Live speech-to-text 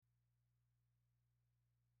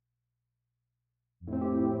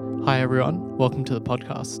Hi everyone, welcome to the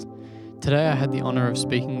podcast. Today I had the honour of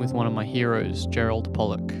speaking with one of my heroes, Gerald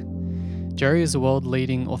Pollack. Jerry is a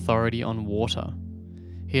world-leading authority on water.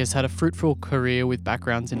 He has had a fruitful career with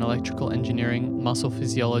backgrounds in electrical engineering, muscle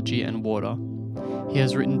physiology and water. He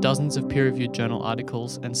has written dozens of peer-reviewed journal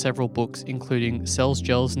articles and several books including Cells,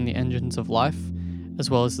 Gels and the Engines of Life,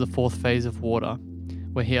 as well as The Fourth Phase of Water,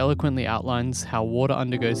 where he eloquently outlines how water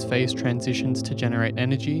undergoes phase transitions to generate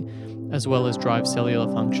energy, as well as drive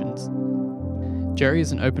cellular functions. Jerry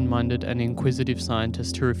is an open-minded and inquisitive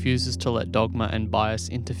scientist who refuses to let dogma and bias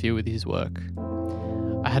interfere with his work.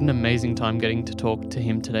 I had an amazing time getting to talk to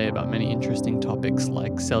him today about many interesting topics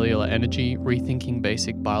like cellular energy, rethinking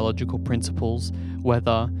basic biological principles,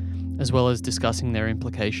 weather, as well as discussing their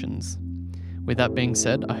implications. With that being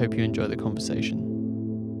said, I hope you enjoy the conversation.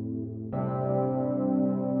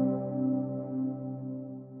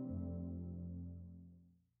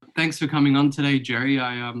 Thanks for coming on today, Jerry.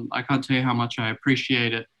 I can't tell you how much I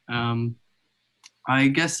appreciate it. I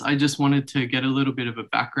guess I just wanted to get a little bit of a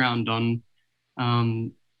background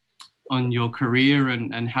on your career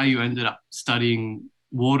and how you ended up studying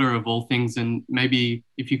water of all things, and maybe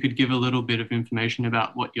if you could give a little bit of information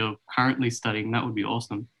about what you're currently studying, that would be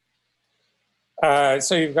awesome.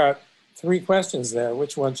 So you've got three questions there.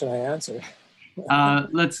 Which one should I answer?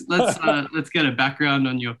 Let's get a background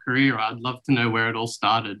on your career. I'd love to know where it all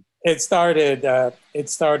started. It started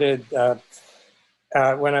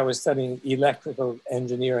when I was studying electrical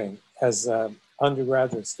engineering as an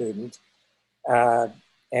undergraduate student.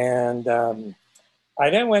 And I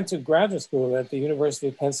then went to graduate school at the University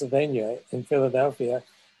of Pennsylvania in Philadelphia.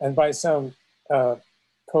 And by some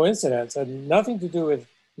coincidence, had nothing to do with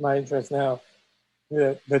my interest now,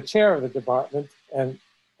 the chair of the department and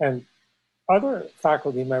other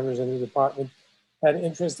faculty members in the department had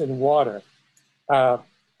interest in water.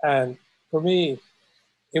 And for me,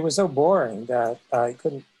 it was so boring that I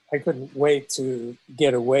couldn't wait to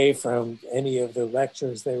get away from any of the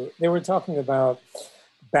lectures. They were talking about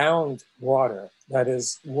bound water, that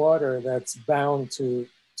is water that's bound to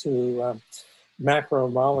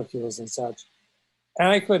macromolecules and such. And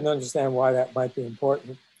I couldn't understand why that might be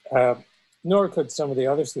important, nor could some of the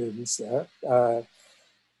other students there.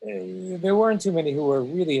 There weren't too many who were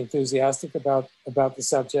really enthusiastic about the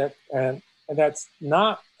subject, and that's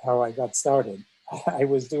not how I got started. I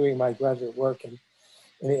was doing my graduate work in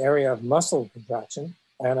the area of muscle contraction,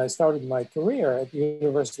 and I started my career at the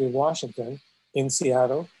University of Washington in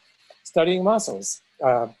Seattle, studying muscles.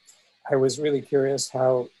 I was really curious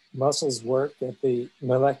how muscles work at the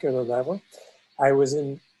molecular level. I was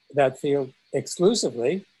in that field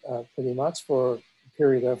exclusively, pretty much for a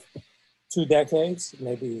period of 2 decades,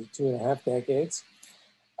 maybe 2.5 decades.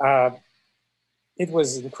 It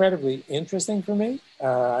was incredibly interesting for me.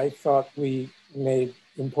 I thought we made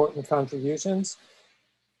important contributions.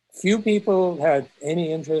 Few people had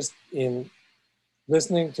any interest in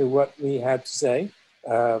listening to what we had to say.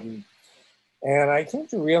 And I came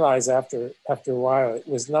to realize after a while, it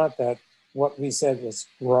was not that what we said was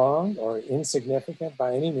wrong or insignificant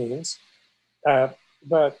by any means,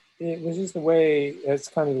 but it was just it's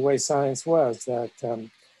kind of the way science was, that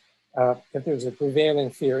if there was a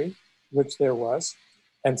prevailing theory, which there was,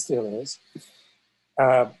 and still is,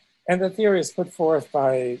 and the theory is put forth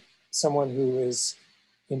by someone who is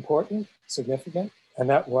important, significant, and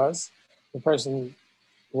the person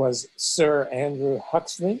was Sir Andrew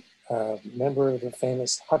Huxley, member of the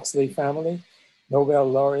famous Huxley family, Nobel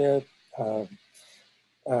laureate,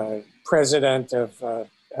 president of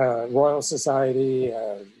Royal Society,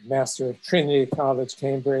 master of Trinity College,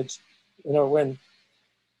 Cambridge. You know,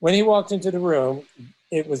 when he walked into the room,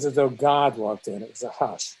 it was as though God walked in. It was a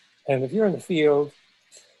hush. And if you're in the field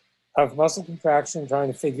of muscle contraction,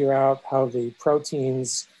 trying to figure out how the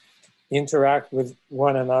proteins interact with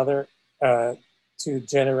one another to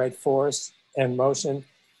generate force and motion,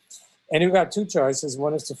 and you've got two choices.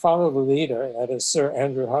 One is to follow the leader, that is Sir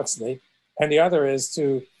Andrew Huxley, and the other is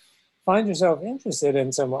to find yourself interested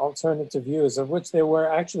in some alternative views, of which there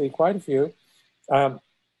were actually quite a few,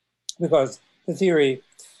 because the theory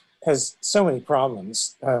has so many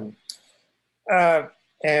problems.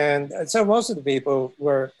 And so most of the people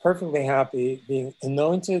were perfectly happy being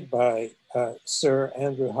anointed by Sir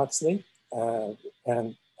Andrew Huxley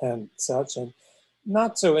and such, and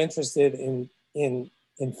not so interested in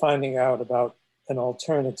finding out about an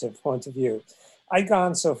alternative point of view. I'd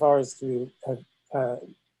gone so far as to have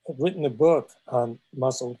written a book on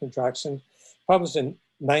muscle contraction, published in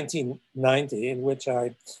 1990, in which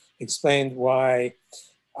I explained why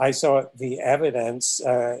I saw the evidence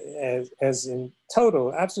as in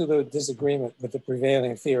total, absolute disagreement with the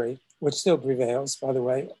prevailing theory, which still prevails, by the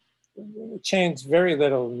way, changed very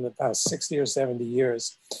little in the past 60 or 70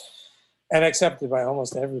 years and accepted by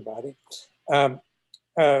almost everybody. That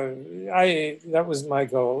was my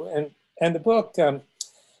goal. And the book,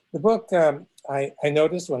 I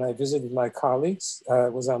noticed when I visited my colleagues,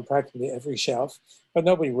 was on practically every shelf, but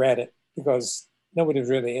nobody read it because nobody was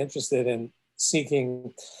really interested in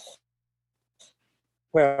seeking.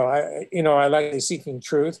 Well, I like seeking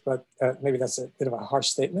truth, but maybe that's a bit of a harsh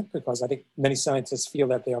statement because I think many scientists feel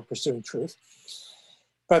that they are pursuing truth.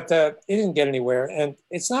 But it didn't get anywhere, and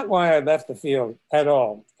it's not why I left the field at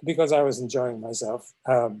all, because I was enjoying myself.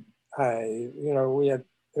 There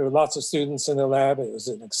were lots of students in the lab. It was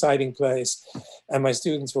an exciting place, and my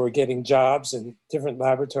students were getting jobs in different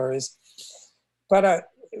laboratories. But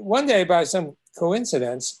one day, by some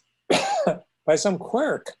coincidence, by some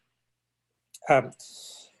quirk, a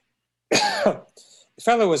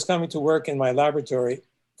fellow was coming to work in my laboratory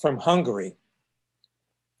from Hungary.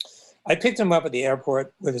 I picked him up at the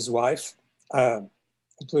airport with his wife,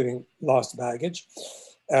 including lost baggage.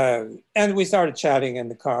 And we started chatting in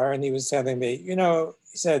the car, and he was telling me,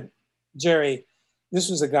 he said, Jerry, this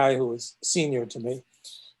was a guy who was senior to me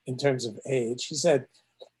in terms of age. He said,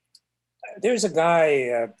 there's a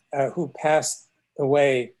guy who passed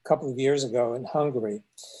away a couple of years ago in Hungary.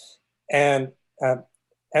 And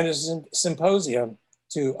there's a symposium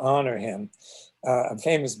to honor him, a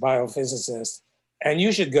famous biophysicist, and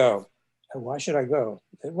you should go. And why should I go?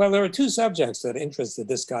 Well, there were two subjects that interested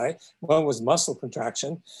this guy. One was muscle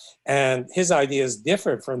contraction, and his ideas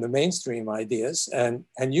differ from the mainstream ideas, and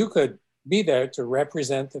you could be there to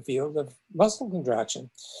represent the field of muscle contraction.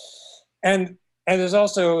 And there's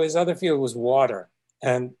also, his other field was water.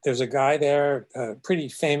 And there's a guy there, a pretty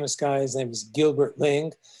famous guy, his name is Gilbert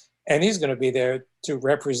Ling, and he's going to be there to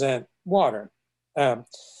represent water.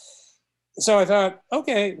 So I thought,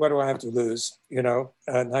 okay, what do I have to lose?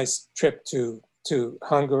 A nice trip to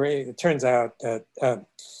Hungary. It turns out that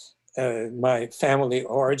my family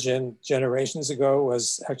origin generations ago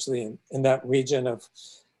was actually in that region of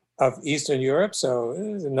Eastern Europe. So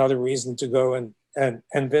it was another reason to go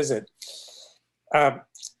and visit.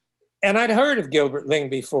 And I'd heard of Gilbert Ling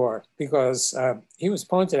before because he was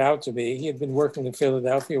pointed out to me. He had been working in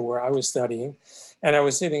Philadelphia where I was studying. And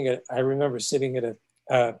I remember sitting at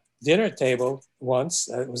a dinner table once.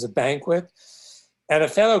 It was a banquet. And a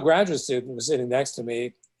fellow graduate student was sitting next to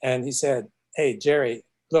me. And he said, hey, Jerry,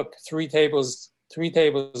 look, three tables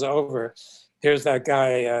over, there's that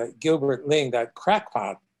guy, Gilbert Ling, that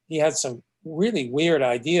crackpot. He had some really weird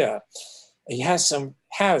idea. He has some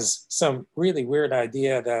really weird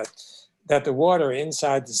idea that the water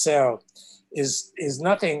inside the cell is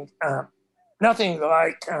nothing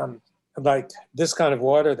like this kind of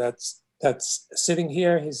water that's sitting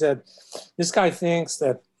here. He said, this guy thinks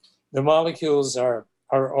that the molecules are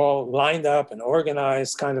all lined up and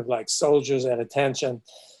organized, kind of like soldiers at attention.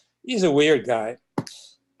 He's a weird guy.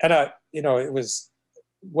 And it was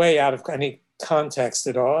way out of any context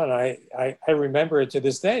at all. And I remember it to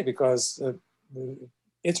this day because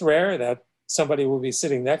it's rare that somebody will be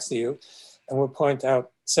sitting next to you and will point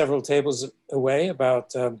out several tables away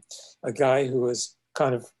about a guy who was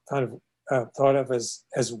kind of thought of as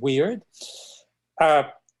weird.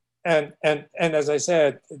 And as I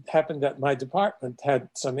said, it happened that my department had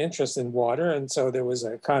some interest in water, and so there was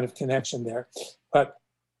a kind of connection there. But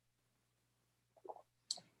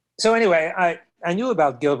so anyway, I knew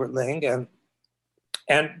about Gilbert Ling, and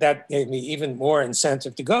that gave me even more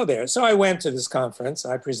incentive to go there. So I went to this conference.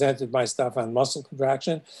 I presented my stuff on muscle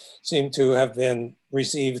contraction, seemed to have been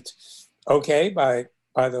received okay by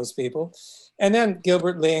those people. And then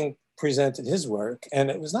Gilbert Ling presented his work, and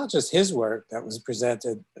it was not just his work that was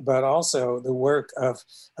presented, but also the work of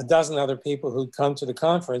a dozen other people who'd come to the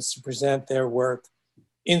conference to present their work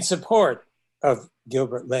in support of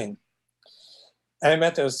Gilbert Ling. And I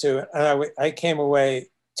met those two, and I came away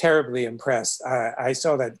terribly impressed. I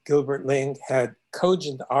saw that Gilbert Ling had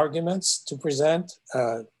cogent arguments to present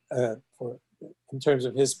in terms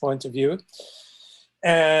of his point of view.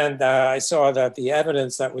 And I saw that the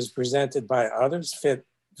evidence that was presented by others fit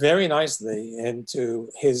very nicely into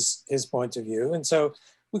his point of view. And so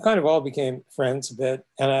we kind of all became friends a bit.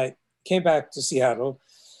 And I came back to Seattle.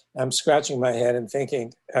 I'm scratching my head and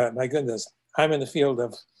thinking, my goodness, I'm in the field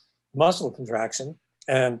of muscle contraction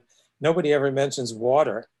and nobody ever mentions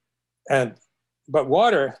water. But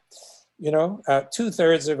water,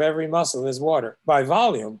 2/3 of every muscle is water by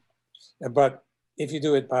volume. But if you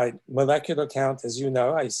do it by molecular count, as you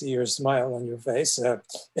know, I see your smile on your face.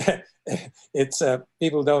 It's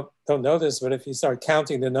people don't know this, but if you start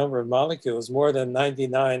counting the number of molecules, more than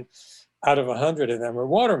 99 out of 100 of them are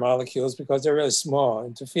water molecules because they're really small.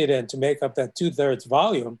 And to fit in, to make up that 2/3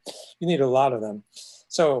 volume, you need a lot of them.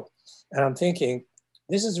 So, and I'm thinking,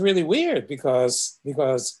 this is really weird because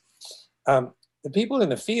the people in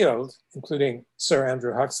the field, including Sir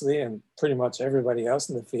Andrew Huxley and pretty much everybody else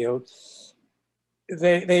in the field,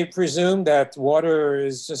 they presume that water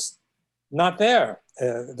is just not there,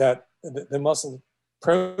 that the muscle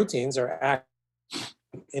proteins are acting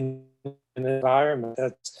in an environment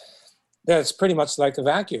that's pretty much like a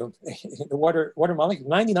vacuum. The water molecule,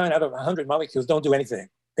 99 out of 100 molecules don't do anything.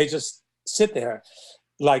 They just sit there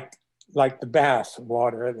like the bath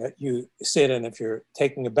water that you sit in if you're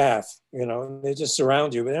taking a bath. They just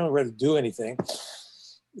surround you, but they don't really do anything.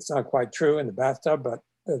 It's not quite true in the bathtub, but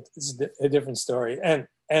it's a different story. And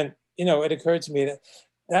it occurred to me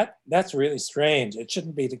that's really strange. It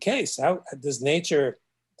shouldn't be the case. How does nature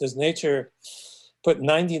put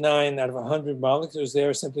 99 out of 100 molecules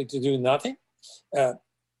there simply to do nothing? A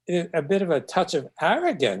bit of a touch of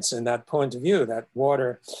arrogance in that point of view, that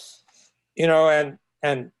water,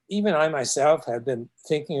 and even I myself had been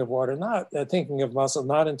thinking of water, not thinking of muscle,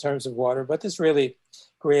 not in terms of water, but this really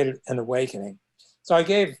created an awakening. So I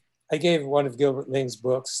gave one of Gilbert Ling's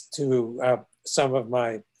books to some of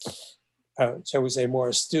my, shall we say, more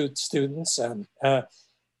astute students, and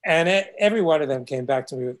every one of them came back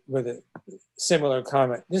to me with a similar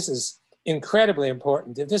comment. This is incredibly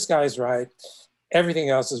important. If this guy's right, everything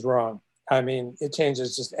else is wrong. I mean, it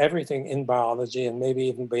changes just everything in biology and maybe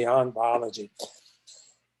even beyond biology.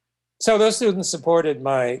 So those students supported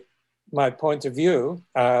my point of view,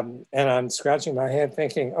 and I'm scratching my head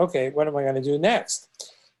thinking, okay, what am I going to do next?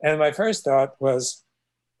 And my first thought was,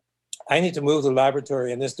 I need to move the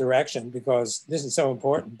laboratory in this direction because this is so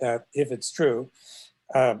important that if it's true,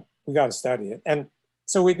 we got to study it. And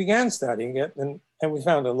so we began studying it, and we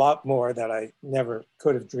found a lot more that I never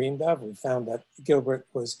could have dreamed of. We found that Gilbert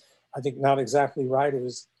was, I think, not exactly right. It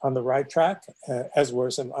was on the right track, as were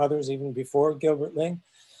some others even before Gilbert Ling.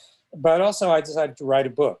 But also I decided to write a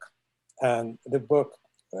book. And the book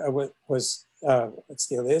was, it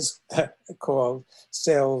still is, called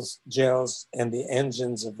Cells, Gels, and the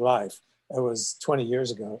Engines of Life. It was 20 years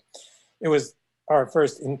ago. It was our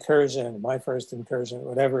first incursion, my first incursion,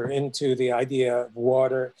 whatever, into the idea of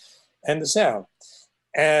water and the cell.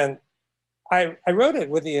 And I wrote it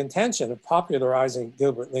with the intention of popularizing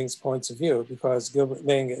Gilbert Ling's points of view, because Gilbert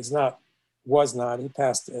Ling was not, he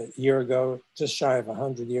passed a year ago, just shy of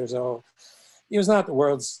 100 years old. He was not the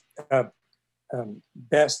world's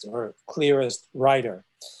best or clearest writer.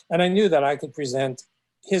 And I knew that I could present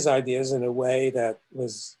his ideas in a way that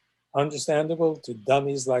was understandable to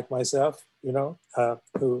dummies like myself,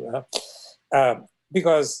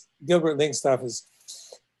 because Gilbert Ling stuff is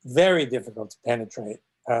very difficult to penetrate.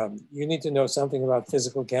 You need to know something about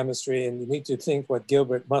physical chemistry, and you need to think what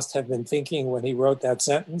Gilbert must have been thinking when he wrote that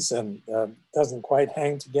sentence, and doesn't quite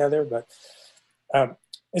hang together. But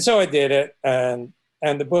and so I did it, and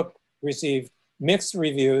the book received mixed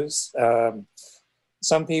reviews.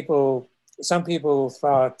 Some people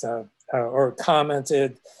thought or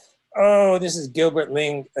commented, "Oh, this is Gilbert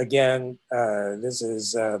Ling again. This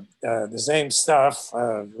is the same stuff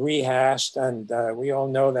rehashed, and we all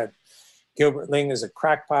know that Gilbert Ling is a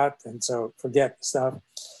crackpot, and so forget the stuff."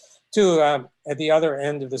 To at the other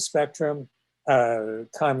end of the spectrum,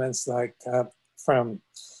 comments like from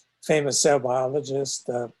famous cell biologist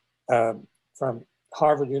from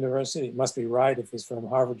Harvard University. It must be right if he's from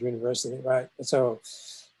Harvard University, right? So,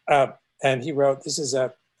 and he wrote, this is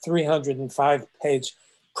a 305-page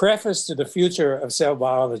preface to the future of cell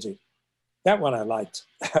biology. That one I liked,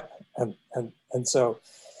 and so.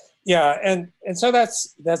 Yeah, and so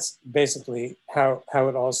that's basically how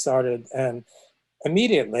it all started. And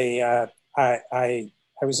immediately, I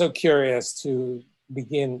was so curious to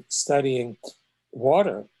begin studying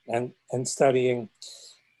water and studying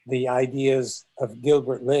the ideas of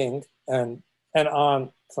Gilbert Ling and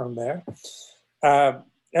on from there. And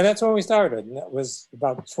that's when we started. And that was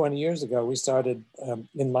about 20 years ago. We started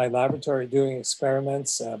in my laboratory doing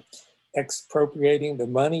experiments, expropriating the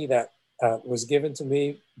money that was given to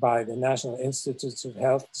me by the National Institutes of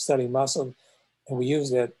Health to study muscle, and we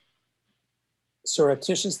used it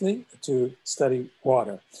surreptitiously to study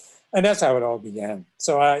water. And that's how it all began.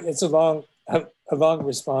 So it's a long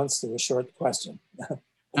response to a short question.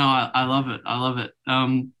 No, I love it. I love it.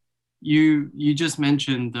 You just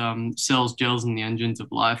mentioned cells, gels, and the engines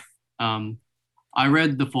of life. I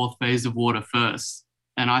read The Fourth Phase of Water first,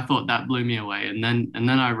 and I thought that blew me away. And then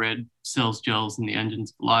I read Cells, Gels, and the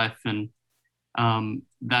Engines of Life, and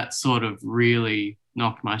that sort of really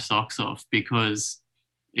knocked my socks off, because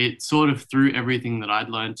it sort of threw everything that I'd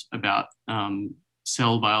learned about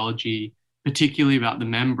cell biology, particularly about the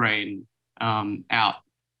membrane, out.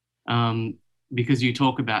 Because you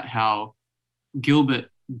talk about how Gilbert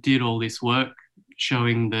did all this work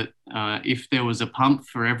showing that if there was a pump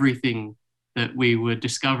for everything that we were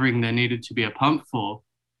discovering there needed to be a pump for,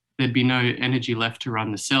 there'd be no energy left to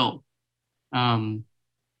run the cell.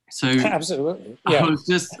 So absolutely, yeah.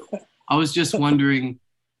 I was just wondering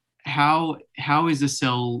how is a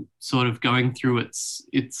cell sort of going through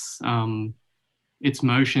its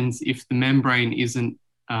motions if the membrane isn't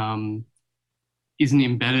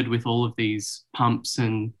embedded with all of these pumps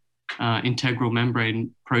and integral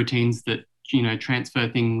membrane proteins that transfer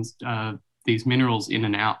things, these minerals in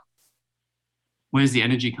and out. Where's the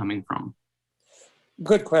energy coming from?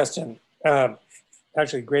 Good question.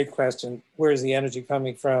 Actually, great question. Where's the energy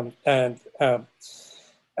coming from? And I'm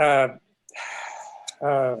trying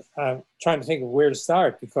to think of where to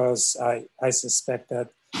start, because I suspect that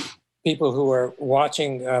people who are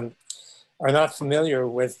watching are not familiar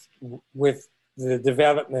with the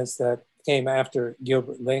developments that came after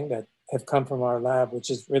Gilbert Ling that have come from our lab, which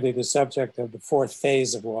is really the subject of the fourth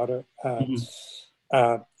phase of water and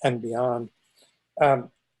beyond. And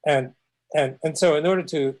so in order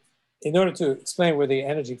to explain where the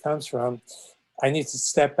energy comes from, I need to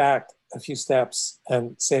step back a few steps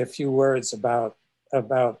and say a few words about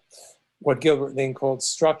what Gilbert Ling called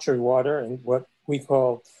structured water and what we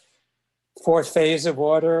call fourth phase of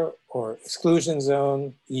water, or exclusion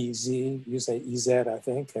zone, EZ. You say EZ, I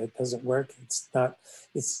think. It doesn't work.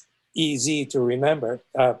 It's easy to remember.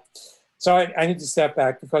 So I need to step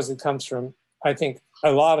back because it comes from, I think,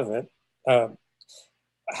 a lot of it.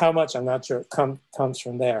 How much, I'm not sure, comes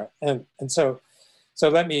from there. And so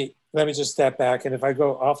let me just step back. And if I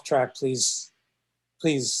go off track, please,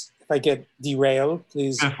 if I get derailed,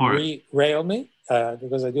 please rail me,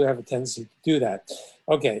 because I do have a tendency to do that.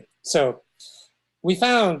 Okay, so we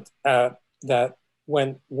found that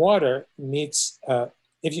when water meets,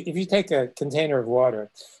 if you take a container of water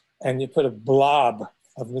and you put a blob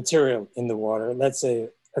of material in the water, let's say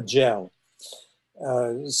a gel,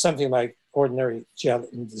 something like ordinary gel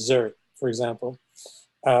in dessert, for example,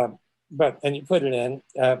 and you put it in,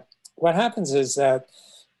 what happens is that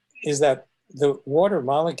the water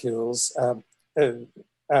molecules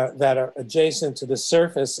that are adjacent to the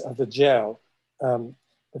surface of the gel,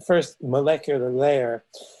 the first molecular layer,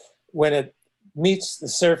 when it meets the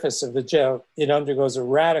surface of the gel, it undergoes a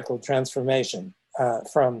radical transformation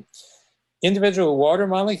from individual water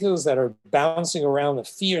molecules that are bouncing around a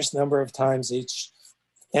fierce number of times each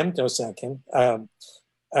femtosecond.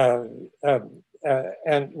 And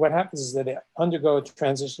what happens is that they undergo a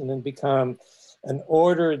transition and become an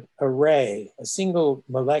ordered array, a single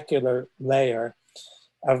molecular layer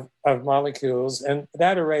of molecules. And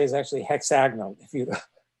that array is actually hexagonal. If you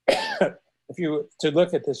to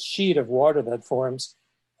look at this sheet of water that forms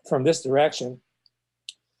from this direction,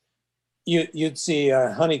 you'd see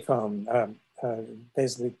a honeycomb,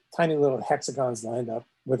 basically tiny little hexagons lined up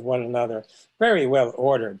with one another, very well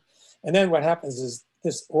ordered. And then what happens is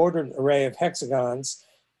this ordered array of hexagons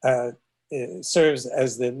serves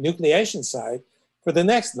as the nucleation site for the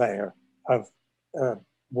next layer of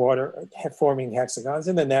water forming hexagons,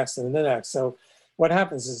 and the next and the next. So what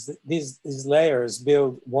happens is that these layers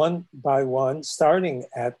build one by one, starting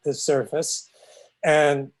at the surface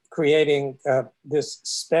and creating this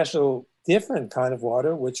special different kind of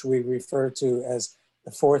water, which we refer to as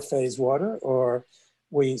the fourth phase water, or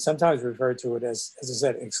we sometimes refer to it as I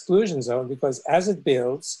said, exclusion zone, because as it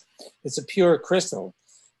builds, it's a pure crystal.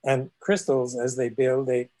 And crystals, as they build,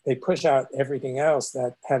 they push out everything else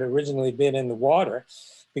that had originally been in the water,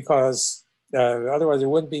 because otherwise it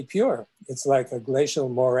wouldn't be pure. It's like a glacial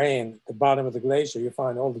moraine. At the bottom of the glacier, you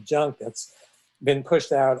find all the junk that's been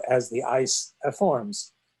pushed out as the ice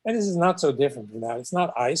forms. And this is not so different from that. It's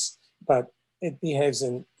not ice, but it behaves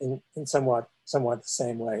in somewhat the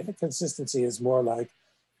same way. The consistency is more like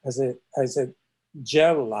as a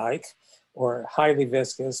gel-like or highly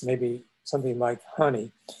viscous, maybe something like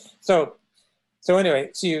honey. So anyway,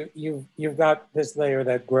 so you've got this layer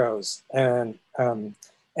that grows, and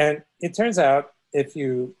it turns out if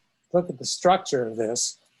you look at the structure of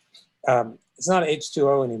this, it's not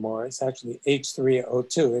H2O anymore. It's actually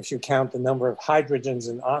H3O2 if you count the number of hydrogens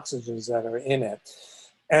and oxygens that are in it.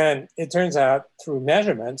 And it turns out through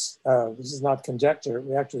measurements, this is not conjecture,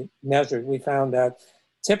 we actually measured, we found that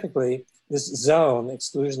typically this zone,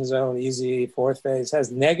 exclusion zone, EZ, fourth phase,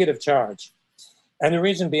 has negative charge. And the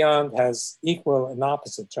region beyond has equal and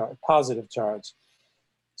opposite charge, positive charge.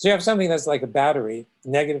 So you have something that's like a battery,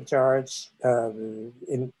 negative charge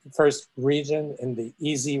in first region, in the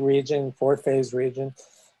easy region, fourth phase region,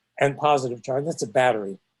 and positive charge. That's a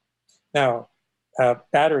battery. Now,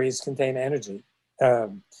 batteries contain energy.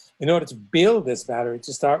 In order to build this battery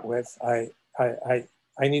to start with, I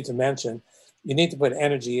need to mention, you need to put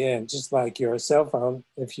energy in, just like your cell phone.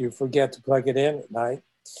 If you forget to plug it in at night,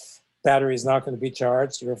 battery is not going to be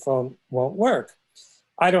charged, your phone won't work.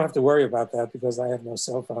 I don't have to worry about that because I have no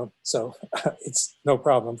cell phone. So it's no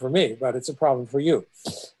problem for me, but it's a problem for you.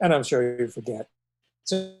 And I'm sure you forget.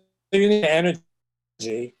 So you need energy.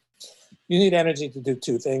 You need energy to do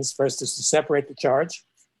two things. First is to separate the charge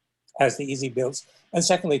as the easy builds. And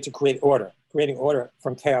secondly, to create order. Creating order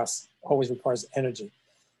from chaos always requires energy.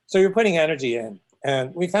 So you're putting energy in.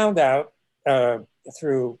 And we found out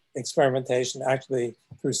through experimentation, actually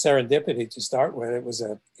through serendipity to start with, it was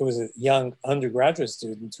a young undergraduate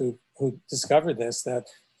student who discovered this, that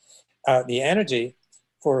the energy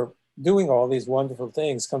for doing all these wonderful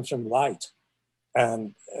things comes from light,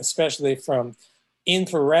 and especially from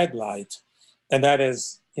infrared light. And that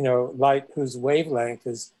is, light whose wavelength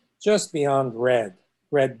is just beyond red,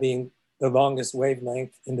 red being the longest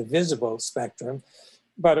wavelength in the visible spectrum.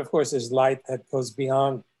 But of course, there's light that goes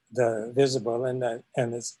beyond the visible, and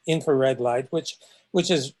it's infrared light, which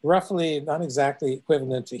is roughly not exactly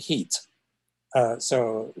equivalent to heat.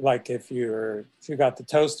 So, like if you got the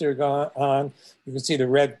toaster on, you can see the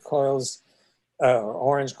red coils or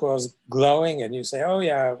orange coils glowing, and you say, "Oh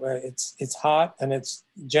yeah, it's hot and it's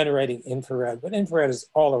generating infrared." But infrared is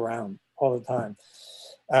all around, all the time,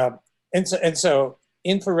 and so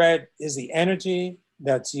infrared is the energy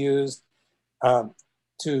that's used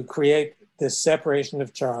to create this separation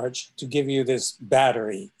of charge to give you this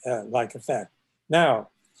battery-like effect. Now,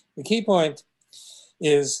 the key point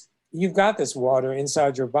is you've got this water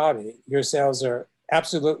inside your body. Your cells are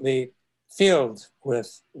absolutely filled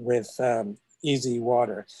with easy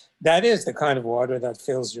water. That is the kind of water that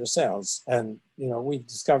fills your cells. And, we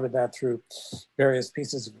discovered that through various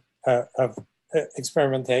pieces of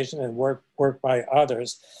experimentation and work by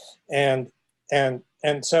others. And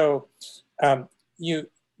so your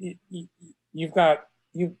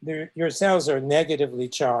cells are negatively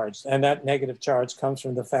charged, and that negative charge comes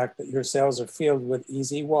from the fact that your cells are filled with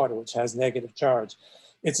easy water, which has negative charge.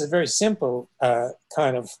 It's a very simple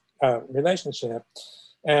kind of relationship,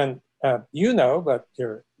 and but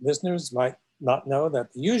your listeners might not know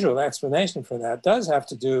that the usual explanation for that does have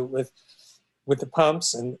to do with the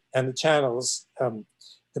pumps and the channels,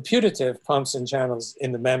 the putative pumps and channels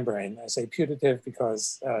in the membrane. I say putative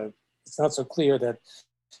because it's not so clear that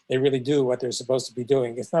they really do what they're supposed to be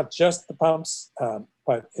doing. It's not just the pumps,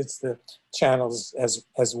 but it's the channels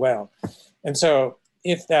as well. And so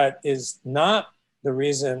if that is not the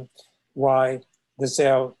reason why the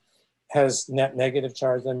cell has net negative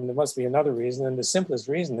charge, then there must be another reason. And the simplest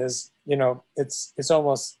reason is, it's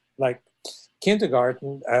almost like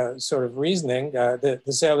kindergarten sort of reasoning. The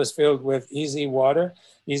cell is filled with easy water.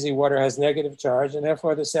 Easy water has negative charge, and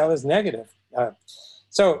therefore the cell is negative.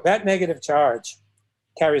 So that negative charge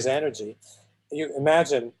carries energy. You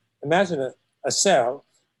imagine a cell,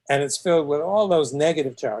 and it's filled with all those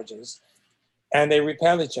negative charges, and they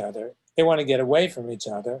repel each other. They want to get away from each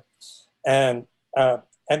other, and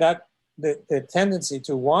that the tendency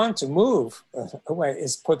to want to move away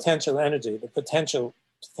is potential energy, the potential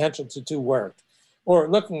to do work. Or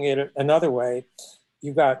looking at it another way,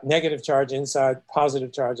 you've got negative charge inside,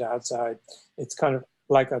 positive charge outside. It's kind of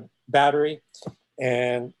like a battery,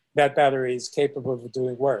 and that battery is capable of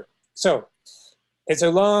doing work. So it's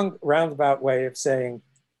a long roundabout way of saying,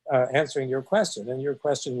 answering your question. And your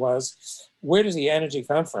question was, where does the energy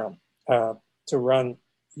come from to run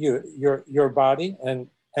your body and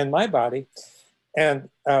my body? And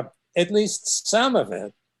at least some of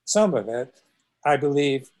it, I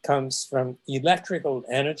believe, comes from electrical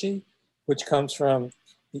energy, which comes from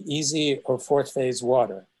the easy or fourth phase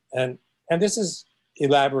water. And this is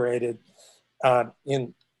elaborated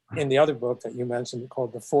in the other book that you mentioned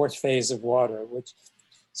called The Fourth Phase of Water, which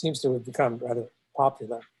seems to have become rather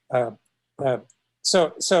popular.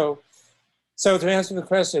 So to answer the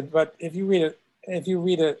question, but if you read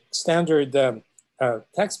a standard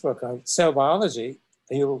textbook on cell biology,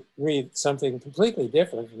 you'll read something completely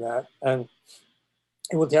different from that, and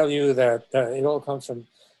it will tell you that it all comes from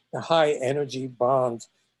the high energy bond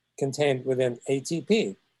contained within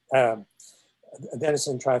ATP,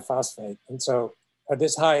 adenosine triphosphate. And so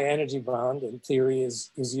this high energy bond, in theory,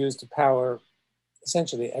 is used to power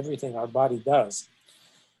essentially everything our body does.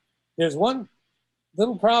 There's one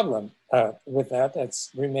little problem with that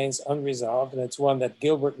remains unresolved, and it's one that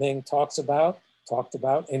Gilbert Ling talks about talked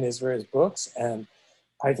about in his various books. And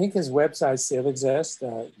I think his website still exists,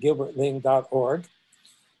 gilbertling.org.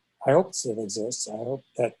 I hope it still exists. I hope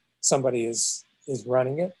that somebody is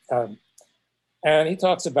running it. And he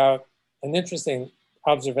talks about an interesting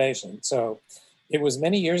observation. So it was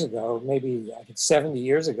many years ago, maybe I think 70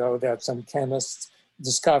 years ago, that some chemists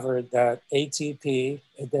discovered that ATP,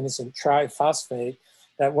 adenosine triphosphate,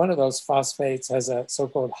 that one of those phosphates has a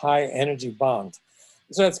so-called high energy bond.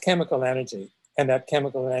 So that's chemical energy. And that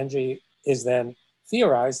chemical energy is then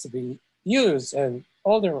theorized to be used in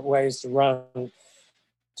all different ways to run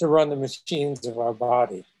the machines of our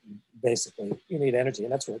body. Basically, you need energy,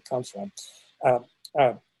 and that's where it comes from. Uh,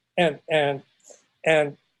 uh, and and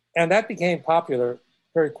and and that became popular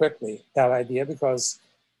very quickly, that idea, because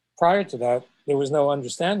prior to that, there was no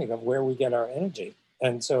understanding of where we get our energy.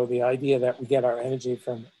 And so the idea that we get our energy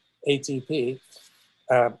from ATP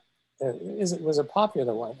was a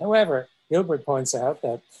popular one. However, Gilbert points out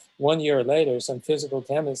that 1 year later, some physical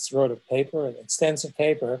chemists wrote a paper, an extensive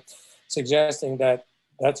paper, suggesting that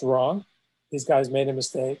that's wrong. These guys made a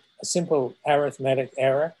mistake, a simple arithmetic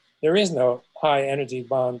error. There is no high energy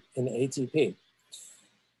bond in ATP.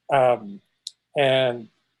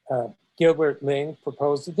 Gilbert Ling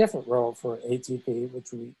proposed a different role for ATP,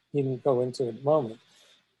 which we didn't go into in a moment.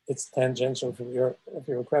 It's tangential for your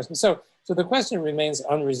question. So the question remains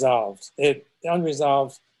unresolved.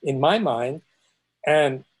 Unresolved in my mind,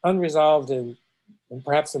 and unresolved in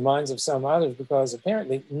perhaps the minds of some others, because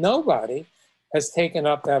apparently nobody has taken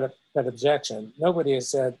up that objection. Nobody has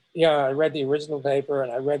said, yeah, I read the original paper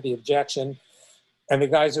and I read the objection, and the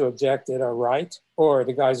guys who objected are right, or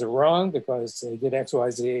the guys are wrong because they did X, Y,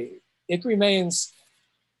 Z. It remains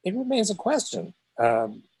a question.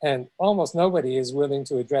 And almost nobody is willing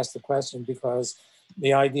to address the question, because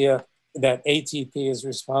the idea that ATP is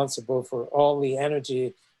responsible for all the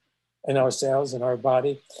energy in our cells, in our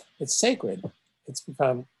body, it's sacred. It's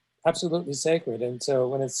become absolutely sacred. And so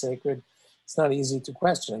when it's sacred, it's not easy to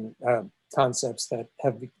question concepts that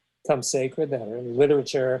have become sacred, that are in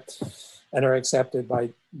literature and are accepted by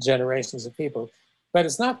generations of people. But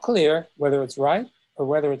it's not clear whether it's right or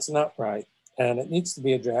whether it's not right. And it needs to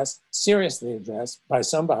be addressed, seriously addressed, by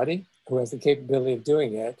somebody who has the capability of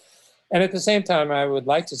doing it. And at the same time, I would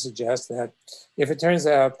like to suggest that if it turns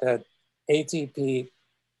out that ATP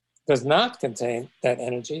does not contain that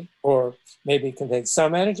energy, or maybe contains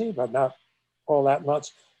some energy, but not all that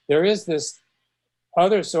much, there is this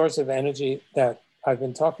other source of energy that I've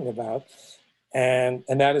been talking about, and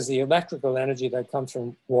that is the electrical energy that comes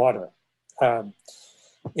from water.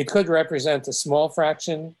 It could represent a small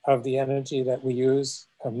fraction of the energy that we use,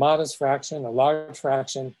 a modest fraction, a large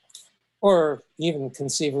fraction, or even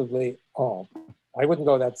conceivably all. I wouldn't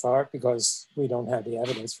go that far because we don't have the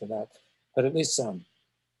evidence for that, but at least some.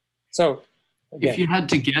 So, again, if you had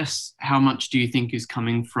to guess, how much do you think is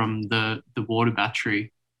coming from the water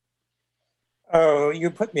battery? Oh,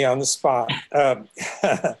 you put me on the spot.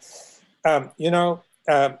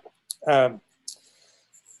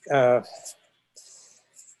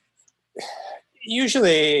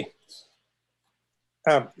 Usually,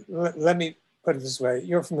 let me put it this way.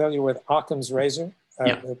 You're familiar with Occam's razor,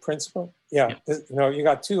 the principle? Yeah. You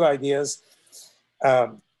got two ideas.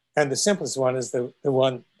 And the simplest one is the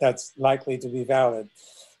one that's likely to be valid.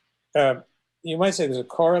 You might say there's a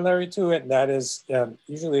corollary to it, and that is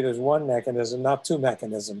usually there's one mechanism, not two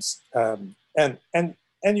mechanisms. And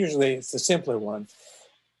usually it's the simpler one.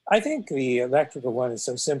 I think the electrical one is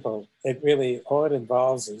so simple. All it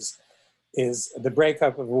involves is the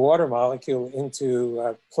breakup of a water molecule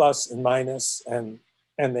into plus and minus, and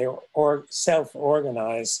they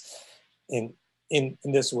self-organize in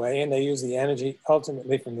this way, and they use the energy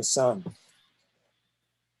ultimately from the sun.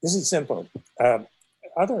 This is simple.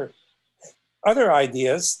 Other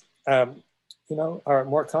ideas, are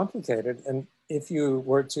more complicated, and if you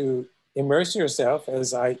were to immerse yourself,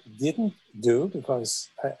 as I didn't do because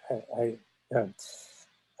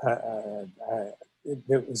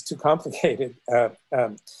it was too complicated,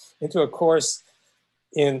 into a course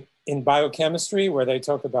in biochemistry where they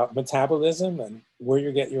talk about metabolism and where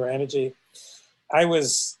you get your energy, I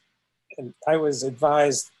was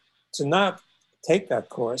advised to not take that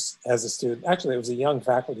course as a student. Actually, it was a young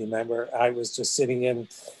faculty member. I was just sitting in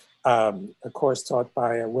a course taught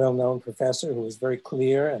by a well-known professor who was very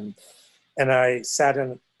clear, and I sat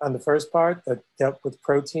in on the first part that dealt with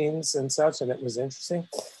proteins and such, and it was interesting.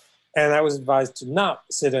 And I was advised to not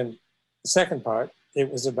sit in the second part.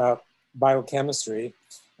 It was about biochemistry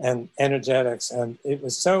and energetics, and it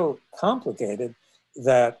was so complicated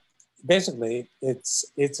that basically it's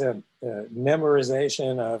a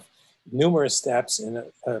memorization of numerous steps in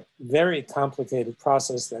a very complicated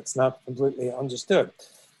process that's not completely understood.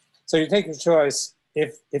 So you take a choice.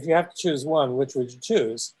 If you have to choose one, which would you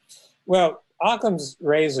choose? Well, Occam's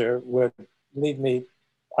razor would lead me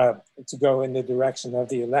to go in the direction of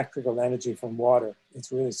the electrical energy from water.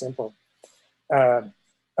 It's really simple.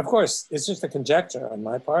 Of course, it's just a conjecture on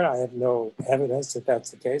my part. I have no evidence that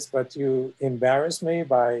that's the case, but you embarrass me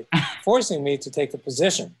by forcing me to take a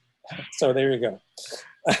position. So there you go.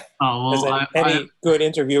 Oh, well, As any good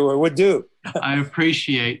interviewer would do. I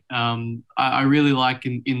appreciate. I really like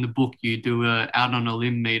in the book you do a out on a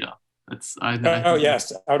limb meter. Yes,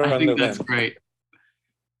 out on a limb. That's great.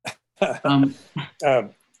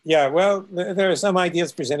 Yeah, well, there are some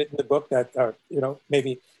ideas presented in the book that are,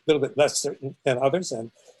 maybe a little bit less certain than others,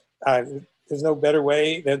 and there's no better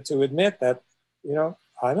way than to admit that,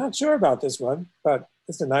 I'm not sure about this one, but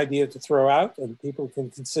it's an idea to throw out, and people can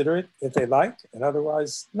consider it if they like, and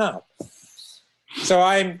otherwise not. So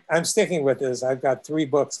I'm sticking with this. I've got 3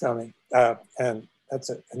 books coming, and that's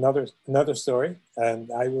another story,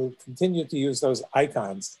 and I will continue to use those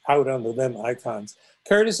icons, out on the limb icons,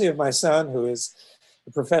 courtesy of my son, who is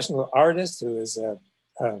a professional artist, who is,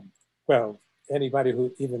 anybody who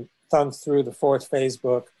even thumbs through the 4th Phase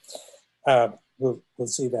book will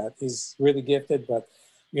see that. He's really gifted, but,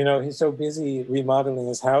 he's so busy remodeling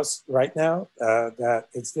his house right now that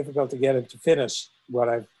it's difficult to get him to finish what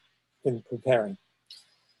I've been preparing.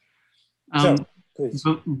 So, please.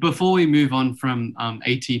 Before we move on from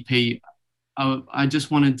ATP, I just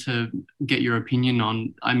wanted to get your opinion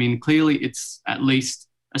on, clearly it's at least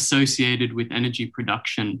associated with energy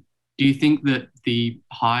production. Do you think that the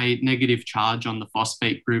high negative charge on the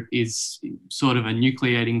phosphate group is sort of a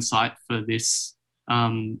nucleating site for this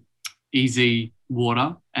EZ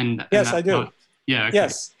water? Yes, I do. Yeah. Okay.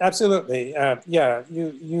 Yes, absolutely.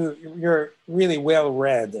 You're really well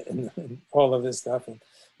read in all of this stuff, and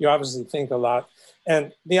you obviously think a lot.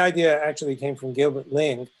 And the idea actually came from Gilbert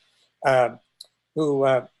Ling, who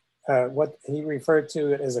what he referred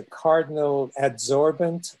to it as a cardinal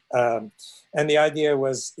adsorbent. And the idea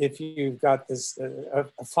was, if you've got this a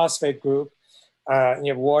phosphate group and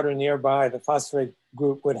you have water nearby, the phosphate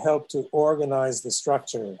group would help to organize the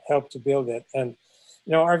structure, help to build it. And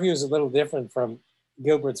our view is a little different from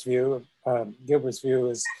Gilbert's view. Gilbert's view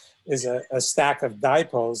is a stack of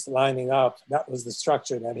dipoles lining up. That was the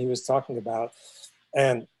structure that he was talking about.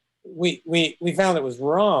 And we found it was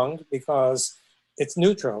wrong because it's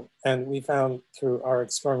neutral. And we found through our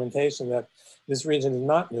experimentation that this region is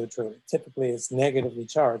not neutral. Typically, it's negatively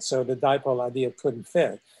charged. So the dipole idea couldn't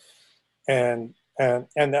fit. And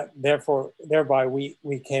that thereby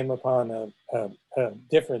we came upon a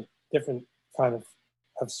different kind of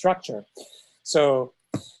structure. So,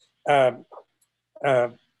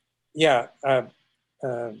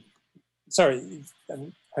 sorry,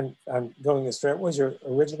 I'm going astray. What was your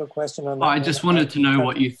original question on that? I just wanted to know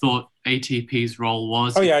what you thought ATP's role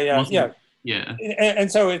was. Oh, yeah. Yeah.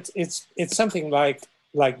 And so it's something like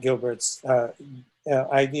Gilbert's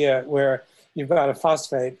idea, where you've got a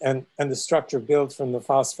phosphate and the structure builds from the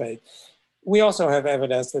phosphate. We also have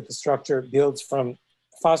evidence that the structure builds from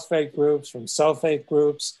phosphate groups, from sulfate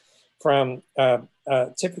groups, from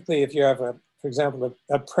typically if you have, for example,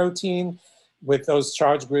 a protein with those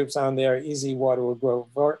charge groups on there, EZ water will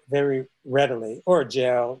grow very readily, or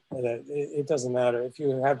gel. It doesn't matter. If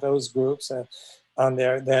you have those groups on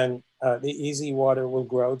there, then the EZ water will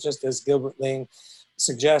grow, just as Gilbert Ling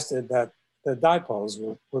suggested that the dipoles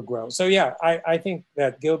will grow. So yeah, I think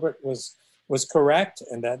that Gilbert was correct,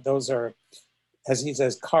 and that those are, as he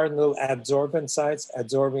says, cardinal adsorbent sites,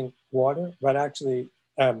 absorbing water. But actually,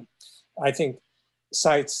 I think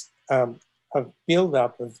sites of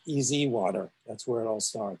buildup of EZ water, that's where it all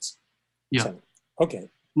starts. Yeah. So, okay.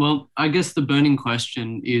 Well, I guess the burning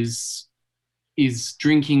question is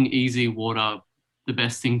drinking EZ water the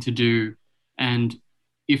best thing to do? And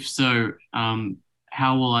if so,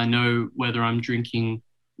 how will I know whether I'm drinking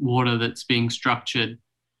water that's being structured?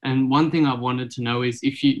 And one thing I wanted to know is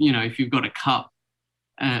if you've got a cup,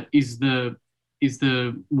 is the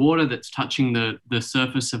water that's touching the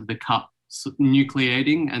surface of the cup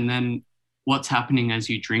nucleating, and then what's happening as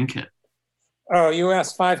you drink it? Oh, you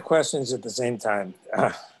asked 5 questions at the same time.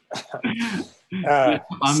 I'm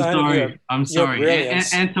sorry.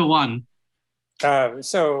 Answer one.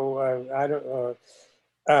 I don't.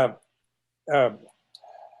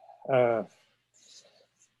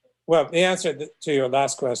 Well, the answer to your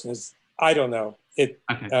last question is I don't know. It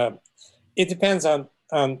depends on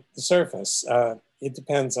the surface. It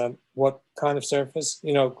depends on what kind of surface.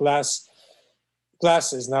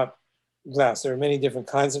 Glass is not glass. There are many different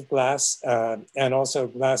kinds of glass, and also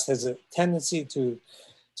glass has a tendency to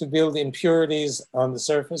build impurities on the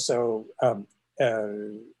surface. So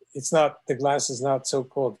it's not, the glass is not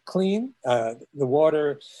so-called clean. The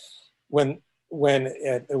water, when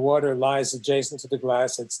the water lies adjacent to the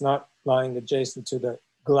glass, it's not lying adjacent to the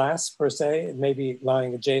glass per se. It may be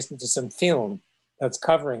lying adjacent to some film that's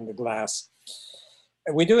covering the glass.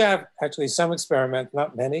 And we do have actually some experiment,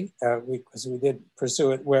 not many, because we did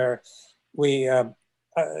pursue it, where we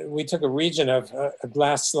took a region of a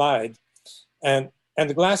glass slide, and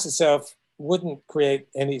the glass itself wouldn't create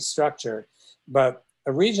any structure, but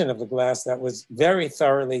a region of the glass that was very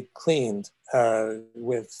thoroughly cleaned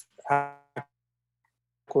with aqua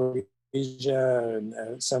regia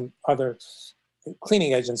and some other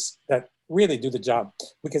cleaning agents that really do the job.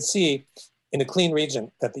 We could see in a clean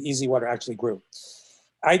region that the EZ water actually grew.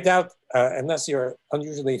 I doubt, unless you're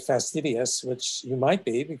unusually fastidious, which you might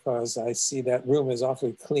be, because I see that room is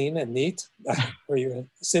awfully clean and neat where you're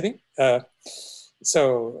sitting.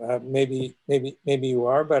 So maybe you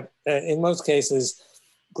are, but in most cases,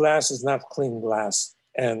 glass is not clean glass,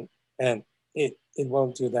 and it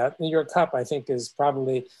won't do that. And your cup, I think, is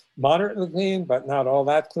probably moderately clean, but not all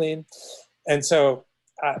that clean. And so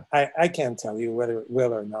I can't tell you whether it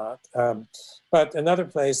will or not. But another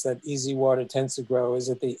place that EZ water tends to grow is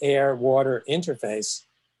at the air-water interface.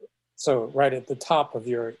 So right at the top of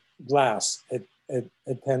your glass, it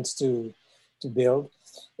tends to build.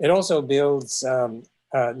 It also builds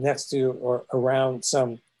next to or around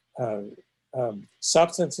some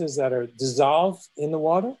substances that are dissolved in the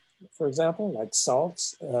water, for example, like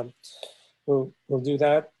salts. Will do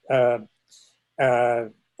that.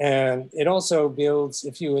 And it also builds,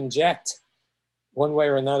 if you inject one way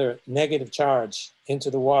or another negative charge into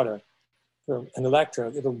the water from an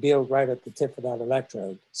electrode, it'll build right at the tip of that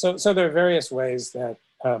electrode. So there are various ways that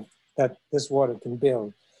that this water can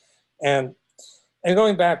build. And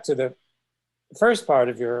going back to the first part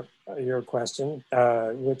of your question,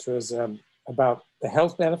 which was about the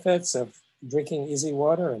health benefits of drinking EZ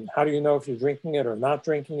water and how do you know if you're drinking it or not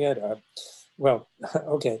drinking it? Well,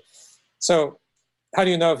 okay. So how do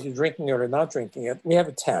you know if you're drinking it or not drinking it? We have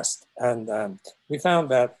a test, and we found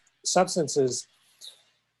that substances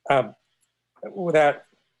that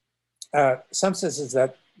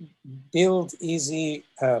build EZ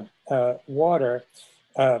water.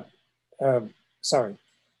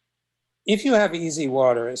 If you have EZ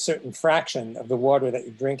water, a certain fraction of the water that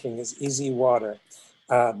you're drinking is EZ water.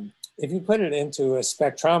 If you put it into a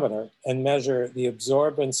spectrometer and measure the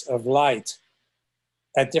absorbance of light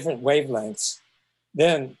at different wavelengths,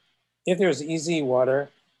 then if there's EZ water,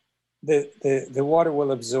 the water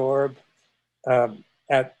will absorb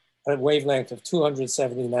at a wavelength of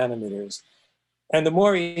 270 nanometers. And the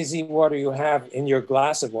more EZ water you have in your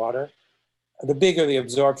glass of water, the bigger the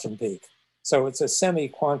absorption peak. So it's a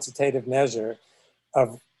semi-quantitative measure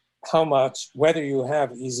of how much, whether you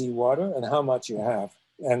have EZ water and how much you have.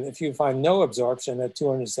 And if you find no absorption at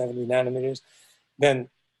 270 nanometers, then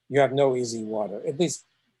you have no EZ water. At least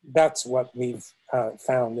that's what we've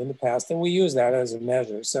found in the past, and we use that as a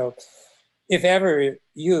measure. So if ever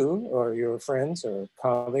you or your friends or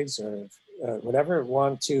colleagues or whatever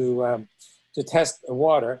want to test the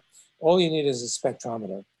water, all you need is a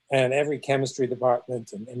spectrometer. And every chemistry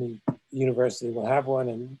department and any university will have one,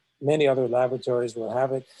 and many other laboratories will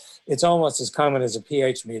have it. It's almost as common as a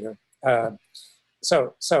pH meter.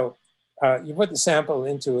 So you put the sample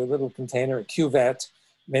into a little container, a cuvette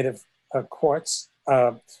made of quartz,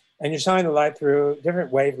 and you shine the light through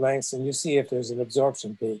different wavelengths, and you see if there's an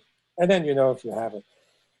absorption peak. And then you know if you have it.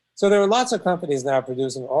 So there are lots of companies now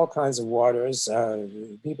producing all kinds of waters.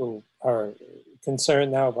 People are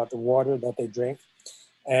concerned now about the water that they drink.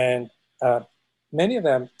 And many of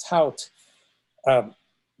them tout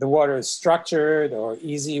the water is structured or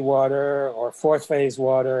EZ water or fourth phase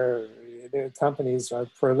water. The companies are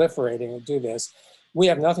proliferating and do this. We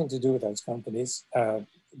have nothing to do with those companies.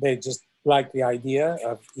 They just like the idea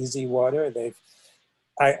of EZ water. They've,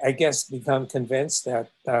 I guess, become convinced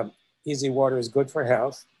that EZ water is good for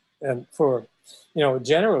health, and for a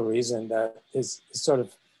general reason that is sort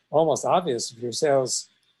of almost obvious. If your cells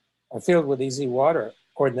are filled with EZ water,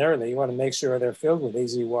 ordinarily you want to make sure they're filled with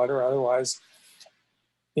EZ water. Otherwise,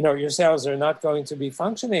 your cells are not going to be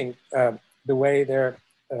functioning the way they're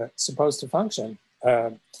supposed to function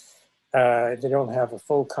if they don't have a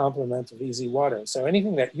full complement of EZ water. So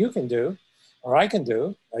anything that you can do, or I can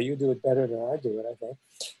do, you do it better than I do it,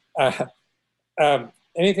 I think.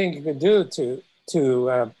 Anything you can do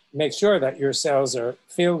to make sure that your cells are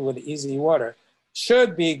filled with EZ water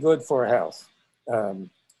should be good for health.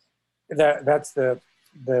 That's the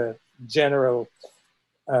general,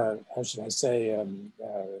 how should I say,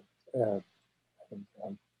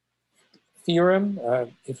 theorem,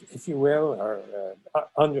 if you will, or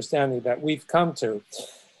understanding that we've come to,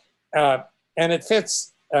 and it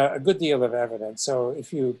fits a good deal of evidence. So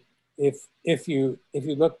if you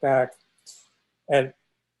look back at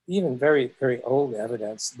even very, very old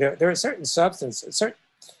evidence, there are certain substances,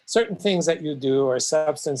 certain things that you do, or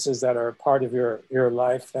substances that are part of your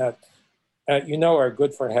life that you know are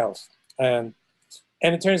good for health. And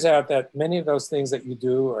it turns out that many of those things that you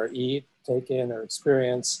do or eat, take in, or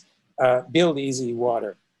experience build easy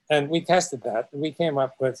water. And we tested that. And we came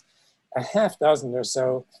up with a half dozen or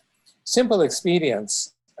so simple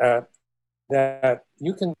expedients that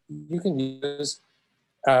you can use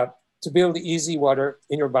to build easy water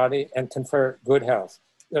in your body and confer good health.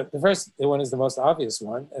 The first one is the most obvious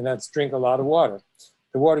one, and that's drink a lot of water.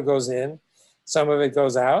 The water goes in, some of it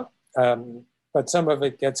goes out, but some of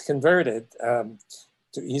it gets converted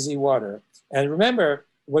to easy water. And remember,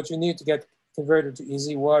 what you need to get converted to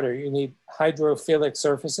easy water, you need hydrophilic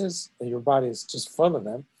surfaces, and your body is just full of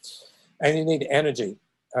them, and you need energy.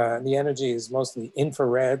 The energy is mostly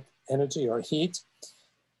infrared energy or heat.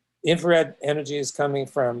 Infrared energy is coming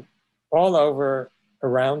from all over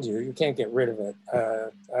around you. You can't get rid of it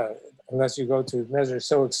unless you go to measures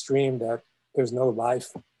so extreme that there's no life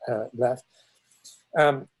left.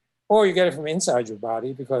 Or you get it from inside your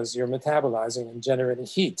body because you're metabolizing and generating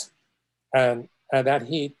heat. And that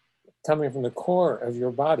heat coming from the core of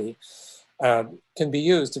your body can be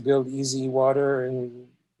used to build easy water in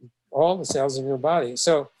all the cells of your body.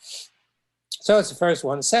 So that's the first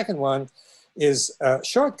one. The second one is a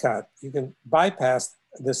shortcut. You can bypass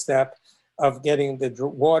the step of getting the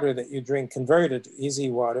water that you drink converted to easy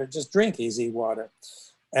water. Just drink easy water.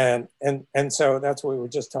 And so that's what we were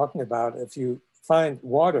just talking about. If you find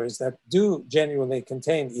waters that do genuinely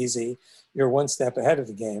contain easy, you're one step ahead of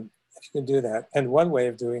the game. If you can do that. And one way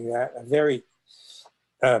of doing that, a very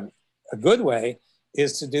a good way,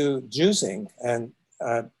 is to do juicing. And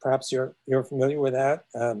perhaps you're familiar with that.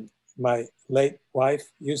 My late wife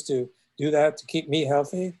used to do that to keep me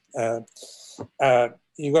healthy.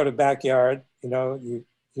 You go to backyard, you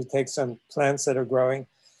take some plants that are growing,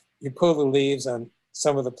 you pull the leaves on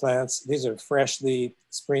some of the plants. These are freshly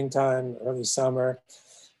springtime, early summer,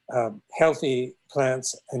 healthy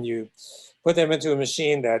plants, and you put them into a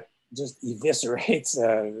machine that just eviscerates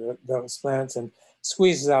those plants and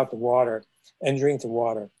squeezes out the water and drink the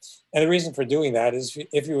water. And the reason for doing that is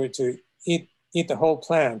if you were to eat the whole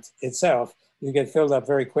plant itself, you get filled up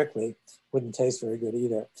very quickly. Wouldn't taste very good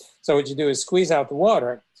either. So what you do is squeeze out the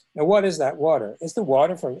water. Now, what is that water? It's the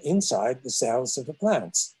water from inside the cells of the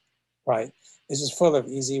plants, right? It's just full of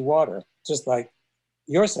easy water, just like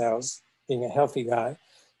your cells, being a healthy guy,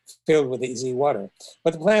 filled with easy water.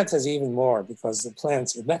 But the plant has even more, because the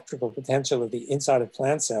plant's electrical potential of the inside of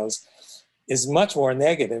plant cells is much more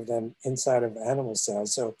negative than inside of animal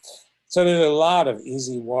cells. So there's a lot of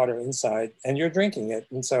easy water inside, and you're drinking it.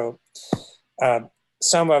 And so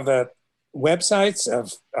some of the websites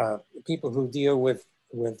of people who deal with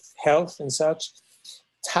health and such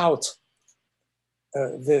tout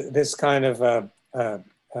this kind of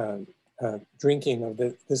drinking of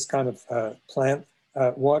this kind of plant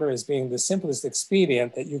water as being the simplest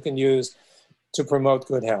expedient that you can use to promote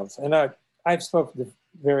good health. And I've spoken to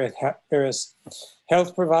various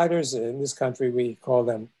health providers. In this country, we call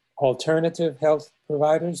them alternative health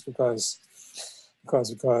providers because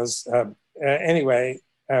anyway,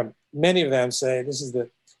 many of them say this is the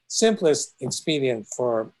simplest expedient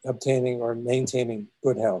for obtaining or maintaining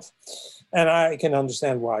good health. And I can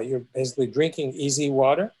understand why. You're basically drinking easy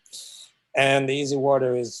water, and the easy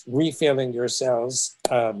water is refilling your cells,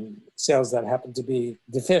 cells that happen to be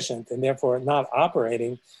deficient and therefore not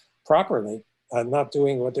operating properly, not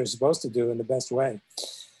doing what they're supposed to do in the best way.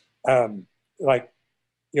 Like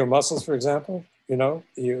your muscles, for example, you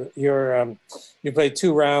play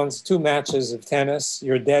 2 matches of tennis,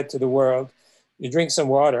 you're dead to the world, you drink some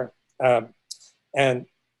water, and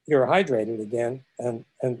you're hydrated again, and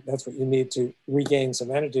that's what you need to regain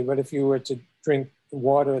some energy. But if you were to drink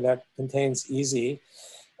water that contains easy,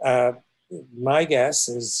 my guess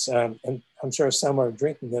is, and I'm sure some are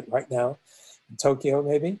drinking it right now, in Tokyo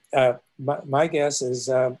maybe, my guess is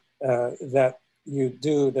that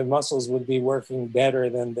the muscles would be working better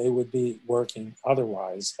than they would be working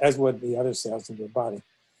otherwise, as would the other cells in your body.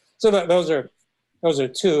 So those are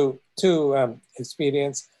two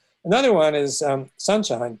expedients. Another one is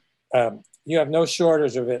sunshine. You have no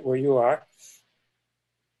shortage of it where you are.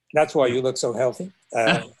 That's why you look so healthy,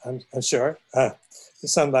 I'm sure. The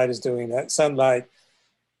sunlight is doing that. Sunlight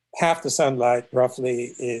half the sunlight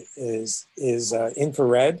roughly is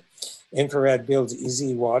infrared. Infrared builds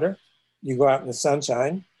easy water. You go out in the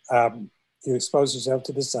sunshine, you expose yourself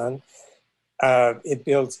to the sun, it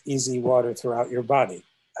builds easy water throughout your body.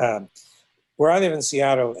 Where I live in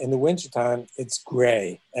Seattle, in the wintertime, it's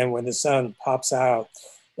gray. And when the sun pops out,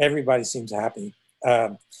 everybody seems happy.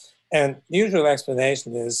 And the usual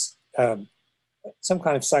explanation is some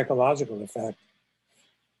kind of psychological effect.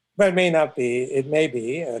 But it may not be, it may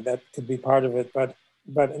be, that could be part of it.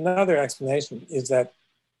 But another explanation is that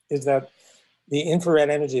the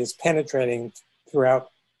infrared energy is penetrating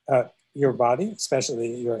throughout your body,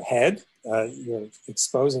 especially your head. You're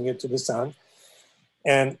exposing it to the sun.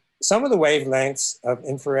 And some of the wavelengths of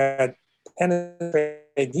infrared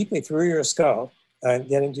penetrate deeply through your skull and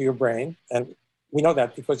get into your brain. And we know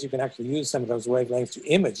that because you can actually use some of those wavelengths to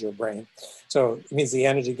image your brain. So it means the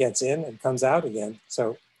energy gets in and comes out again.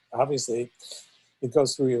 So obviously it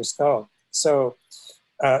goes through your skull. So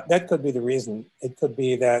that could be the reason. It could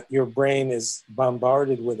be that your brain is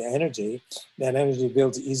bombarded with energy. That energy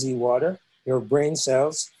builds easy water. Your brain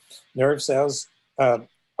cells, nerve cells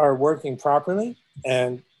are working properly,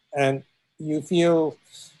 and you feel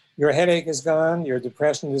your headache is gone, your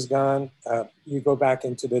depression is gone. You go back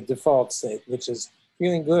into the default state, which is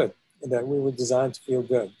feeling good, that we were designed to feel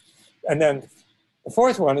good. And then the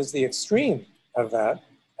fourth one is the extreme of that,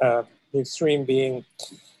 the extreme being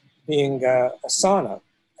a sauna.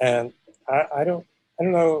 And I don't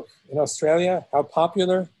know in Australia how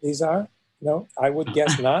popular these are. No, I would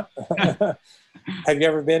guess not. Have you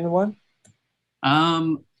ever been in one?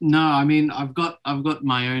 No, I mean I've got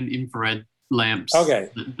my own infrared lamps. Okay.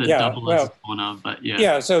 that double as a sauna, but yeah.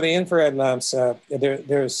 Yeah. So the infrared lamps,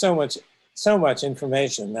 there's so much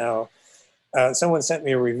information now. Someone sent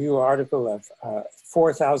me a review article of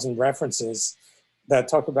 4,000 references that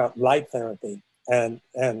talk about light therapy, and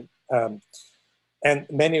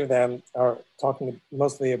many of them are talking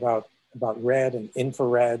mostly about red and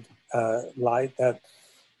infrared light that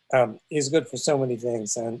is good for so many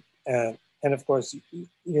things. And of course, you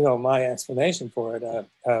know my explanation for it.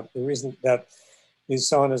 The reason that these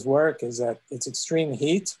saunas work is that it's extreme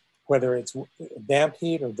heat, whether it's damp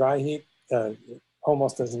heat or dry heat,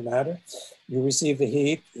 almost doesn't matter. You receive the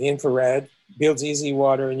heat, the infrared builds easy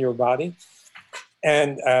water in your body,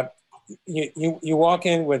 and you walk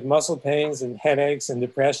in with muscle pains and headaches and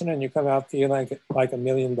depression, and you come out feeling like $1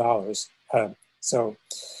 million. So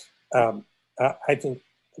I think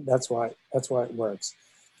that's why it works.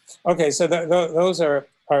 Okay, so those are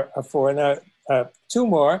four. Now, two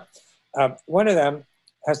more. One of them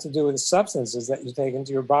has to do with the substances that you take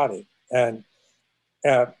into your body, and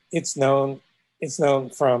it's known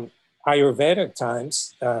from Ayurvedic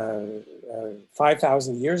times,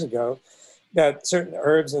 5,000 years ago, that certain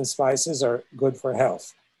herbs and spices are good for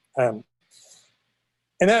health. And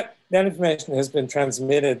that information has been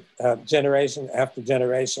transmitted generation after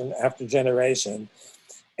generation after generation.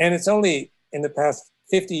 And it's only in the past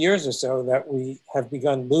 50 years or so that we have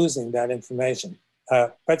begun losing that information.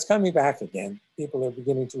 But it's coming back again. People are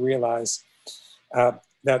beginning to realize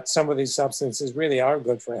that some of these substances really are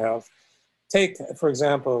good for health. Take, for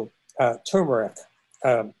example, turmeric.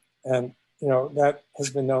 And that has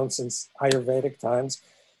been known since Ayurvedic times.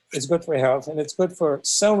 It's good for health, and it's good for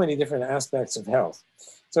so many different aspects of health.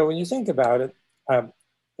 So when you think about it,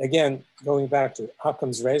 again, going back to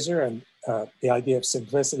Occam's razor and the idea of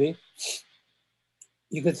simplicity,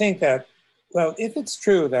 you could think that, well, if it's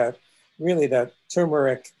true that really that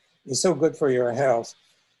turmeric is so good for your health,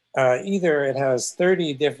 either it has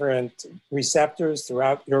 30 different receptors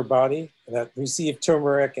throughout your body that receive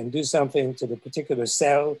turmeric and do something to the particular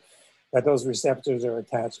cell that those receptors are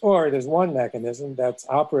attached, or there's one mechanism that's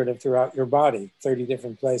operative throughout your body, 30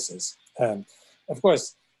 different places. Of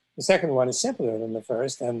course, the second one is simpler than the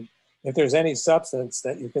first, and if there's any substance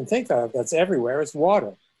that you can think of that's everywhere, it's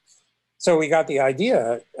water. So we got the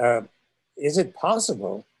idea, is it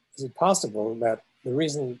possible that the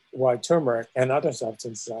reason why turmeric and other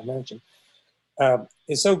substances I mentioned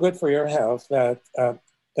is so good for your health that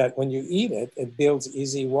when you eat it, it builds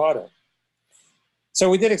easy water? So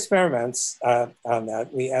we did experiments on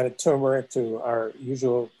that. We added turmeric to our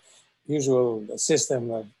usual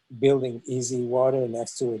system of building easy water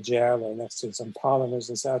next to a gel or next to some polymers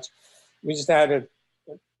and such. We just added,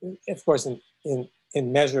 of course, in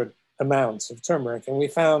measured amounts of turmeric, and we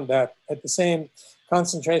found that at the same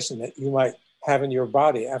concentration that you might have in your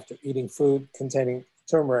body after eating food containing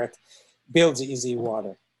turmeric builds easy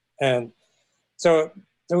water. And so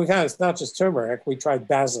we found it's not just turmeric. We tried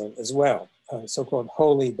basil as well. So-called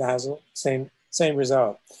holy basil, same same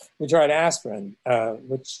result. We tried aspirin,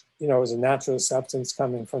 which is a natural substance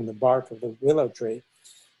coming from the bark of the willow tree.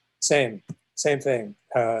 Same thing.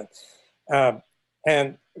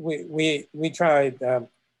 And we tried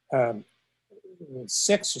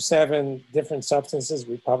 6 or 7 different substances.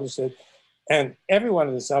 We published it, and every one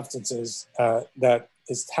of the substances that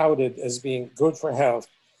is touted as being good for health,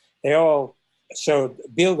 they all showed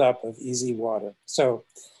buildup of EZ water. So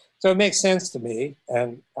it makes sense to me,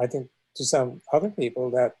 and I think to some other people,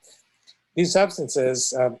 that these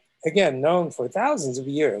substances, again, known for thousands of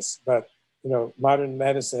years, but modern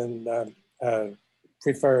medicine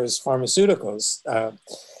prefers pharmaceuticals,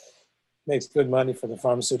 makes good money for the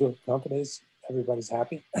pharmaceutical companies. Everybody's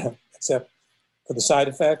happy, except for the side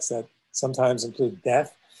effects that sometimes include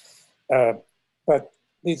death. But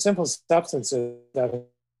these simple substances that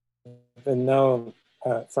have been known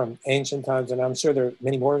from ancient times, and I'm sure there are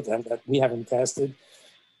many more of them that we haven't tested,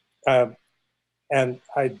 and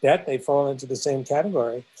I bet they fall into the same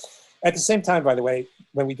category. At the same time, by the way,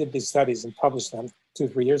 when we did these studies and published them 2 or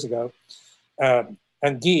 3 years ago,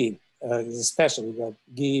 and ghee, especially that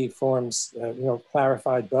ghee forms,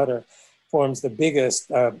 clarified butter forms the biggest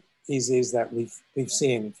EZs that we've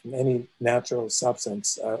seen from any natural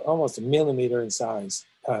substance, almost a millimeter in size,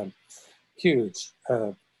 huge,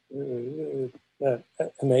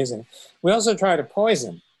 amazing. We also tried a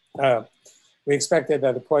poison. We expected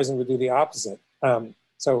that the poison would do the opposite.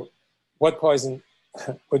 So what poison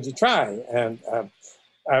would you try? And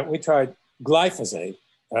we tried glyphosate.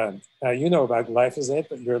 Now, you know about glyphosate,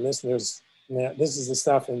 but your listeners, this is the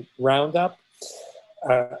stuff in Roundup.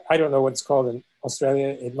 I don't know what it's called in Australia.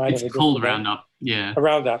 It might have a different called Roundup, yeah. A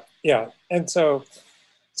Roundup, yeah. And so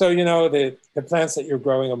the plants that you're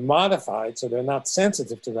growing are modified, so they're not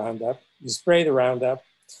sensitive to Roundup. You spray the Roundup.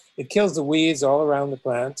 It kills the weeds all around the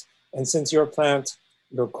plant. And since your plant,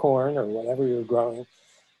 your corn or whatever you're growing,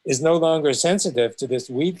 is no longer sensitive to this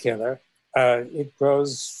weed killer, it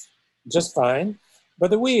grows just fine. But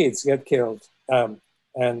the weeds get killed, and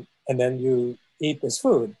then you eat this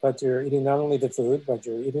food. But you're eating not only the food, but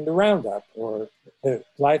you're eating the Roundup, or the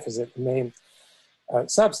glyphosate, the main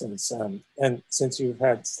substance. And since you've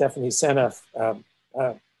had Stephanie Seneff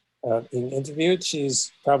being interviewed,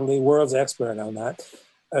 she's probably world's expert on that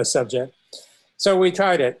subject. So we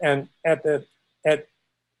tried it, and at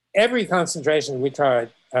every concentration we tried,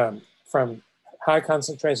 from high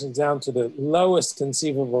concentrations down to the lowest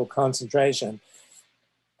conceivable concentration,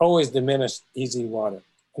 always diminished EZ water.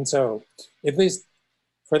 And so, at least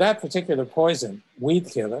for that particular poison, weed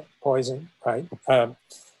killer poison, right?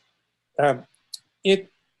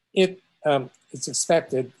 It's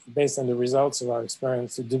expected, based on the results of our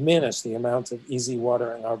experiments, to diminish the amount of EZ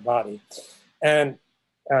water in our body. And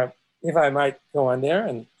if I might go on there,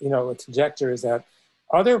 and a conjecture is that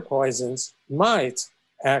other poisons might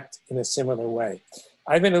act in a similar way.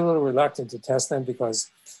 I've been a little reluctant to test them because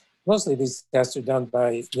mostly these tests are done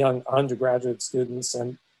by young undergraduate students,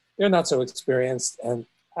 and they're not so experienced. And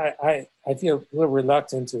I feel a little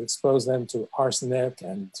reluctant to expose them to arsenic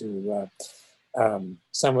and to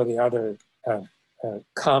some of the other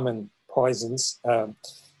common poisons.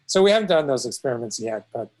 So we haven't done those experiments yet,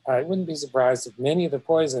 but I wouldn't be surprised if many of the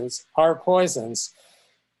poisons are poisons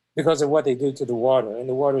because of what they do to the water. And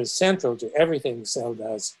the water is central to everything the cell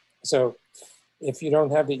does. So if you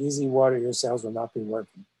don't have the EZ water, your cells will not be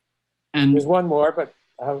working. And there's one more, but...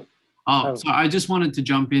 so I just wanted to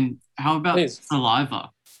jump in. How about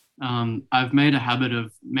saliva? I've made a habit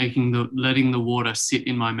of letting the water sit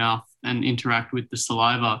in my mouth and interact with the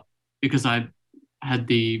saliva because I had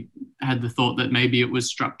the thought that maybe it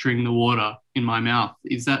was structuring the water in my mouth.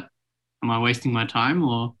 Am I wasting my time,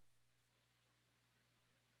 or?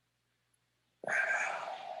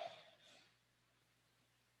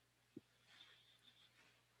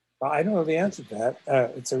 Well, I don't know the answer to that.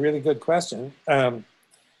 It's a really good question. I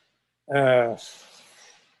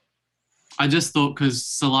just thought because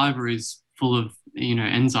saliva is full of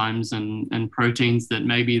enzymes and proteins that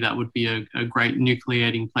maybe that would be a great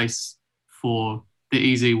nucleating place for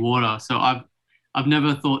the EZ water. So I've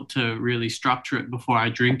never thought to really structure it before I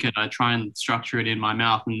drink it. I try and structure it in my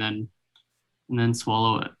mouth and then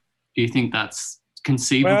swallow it. Do you think that's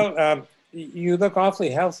conceivable? Well, you look awfully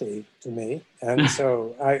healthy to me, and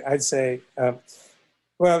so I'd say,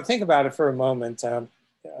 well, think about it for a moment. So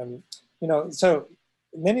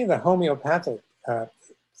many of the homeopathic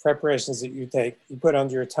preparations that you take, you put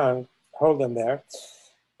under your tongue, hold them there,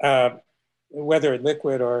 whether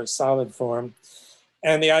liquid or solid form,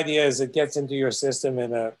 and the idea is it gets into your system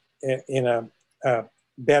in a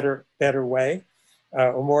better way,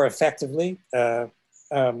 or more effectively.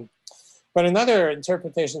 But another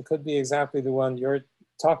interpretation could be exactly the one you're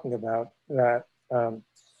talking about, that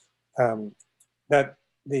that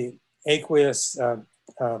the aqueous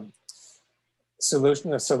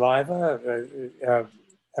solution of saliva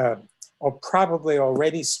are probably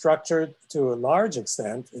already structured to a large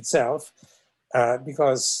extent itself,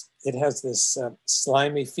 because it has this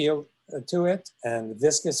slimy feel to it and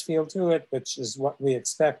viscous feel to it, which is what we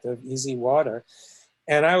expect of easy water.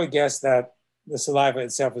 And I would guess that the saliva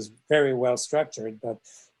itself is very well structured. But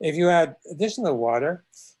if you add additional water,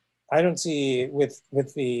 I don't see with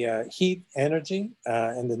the heat energy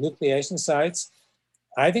and the nucleation sites,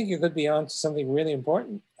 I think you could be on to something really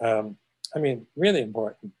important. I mean, really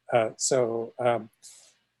important. I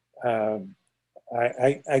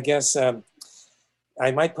guess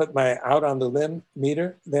I might put my out on the limb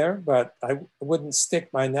meter there, but I wouldn't stick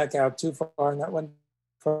my neck out too far on that one.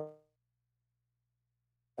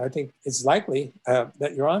 I think it's likely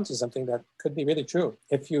that you're onto something that could be really true.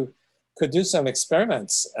 If you could do some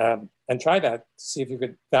experiments and try that, see if you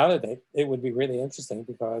could validate, it would be really interesting,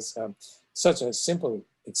 because such a simple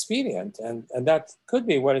expedient, and that could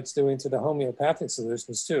be what it's doing to the homeopathic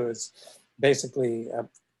solutions too. It's basically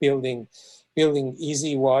building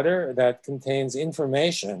easy water that contains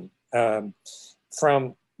information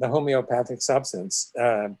from the homeopathic substance.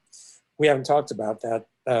 We haven't talked about that,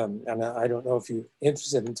 and I don't know if you're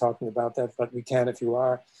interested in talking about that, but we can if you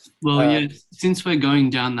are. Well, yeah, since we're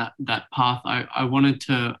going down that path, I wanted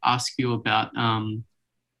to ask you about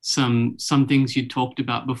some things you talked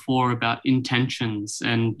about before about intentions,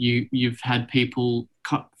 and you've had people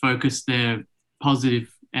focus their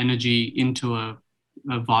positive energy into a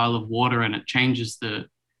vial of water, and it changes the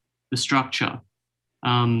structure.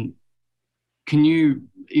 Can you?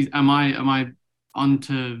 Am I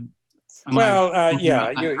onto? Well,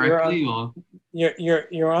 yeah,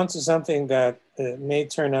 you're onto something that may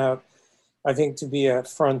turn out, I think, to be a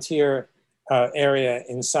frontier area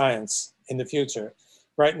in science in the future.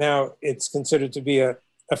 Right now, it's considered to be a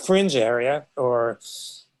fringe area, or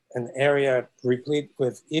an area replete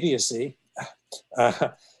with idiocy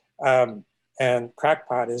and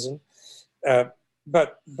crackpotism.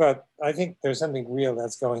 But I think there's something real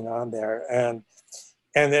that's going on there, and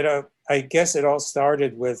that I guess it all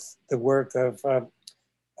started with the work of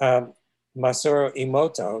Masaru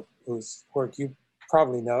Emoto, whose work you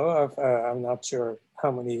probably know of. I'm not sure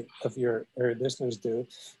how many of your listeners do.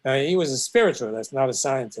 He was a spiritualist, not a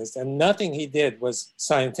scientist, and nothing he did was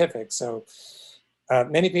scientific. So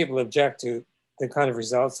many people object to the kind of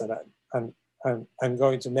results that I'm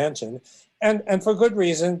going to mention, and for good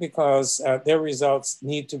reason, because their results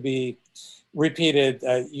need to be repeated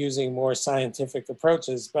using more scientific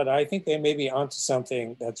approaches. But I think they may be onto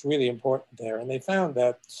something that's really important there. And they found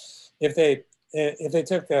that if they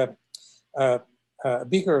took a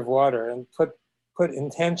beaker of water and put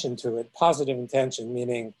intention to it, positive intention,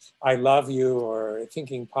 meaning I love you, or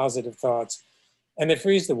thinking positive thoughts, and they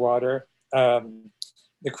freeze the water,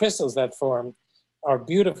 the crystals that form are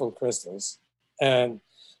beautiful crystals. And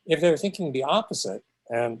if they're thinking the opposite,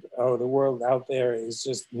 and oh, the world out there is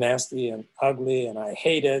just nasty and ugly, and I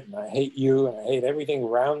hate it, and I hate you, and I hate everything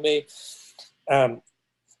around me,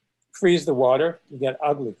 freeze the water, you get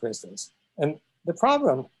ugly crystals. And the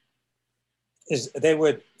problem is they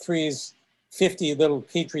would freeze 50 little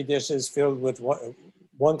petri dishes filled with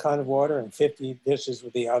one kind of water and 50 dishes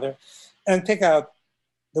with the other, and pick out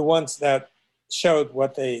the ones that showed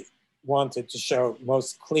what they wanted to show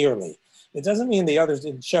most clearly. It doesn't mean the others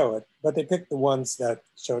didn't show it, but they picked the ones that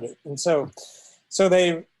showed it. And so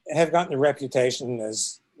they have gotten a reputation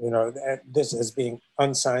as, this as being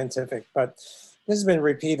unscientific, but this has been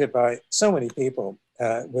repeated by so many people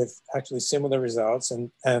with actually similar results,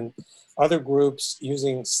 and other groups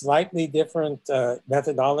using slightly different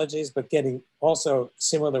methodologies, but getting also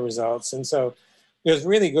similar results. And so there's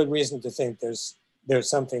really good reason to think there's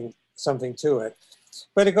something to it.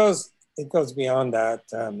 But it goes beyond that.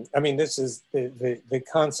 I mean, this is the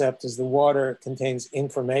concept is the water contains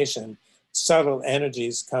information, subtle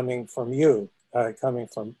energies coming from you, coming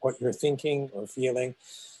from what you're thinking or feeling.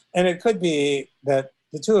 And it could be that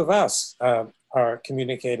the two of us are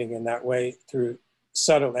communicating in that way through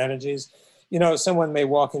subtle energies. Someone may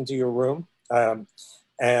walk into your room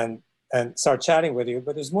and start chatting with you,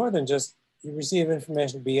 but there's more than just, you receive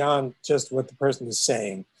information beyond just what the person is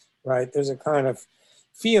saying, right? There's a kind of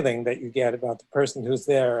feeling that you get about the person who's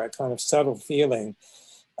there, a kind of subtle feeling.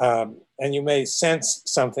 And you may sense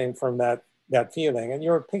something from that feeling, and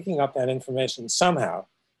you're picking up that information somehow,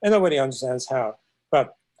 and nobody understands how.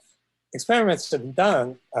 But experiments have been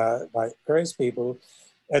done by various people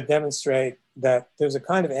that demonstrate that there's a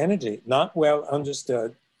kind of energy not well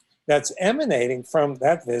understood, that's emanating from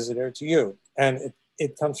that visitor to you. And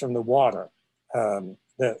it comes from the water.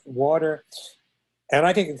 The water, and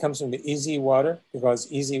I think it comes from the easy water, because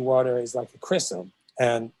easy water is like a crystal.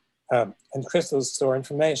 And crystals store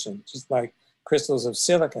information, just like crystals of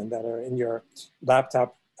silicon that are in your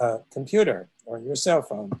laptop computer or your cell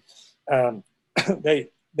phone.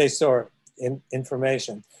 They store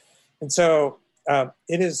information. And so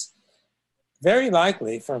it is very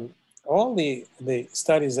likely, from all the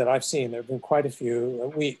studies that I've seen, there have been quite a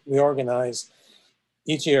few. We organize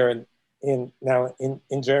each year in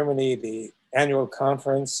Germany the annual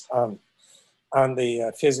conference on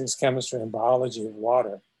the physics, chemistry, and biology of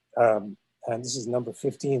water. And this is number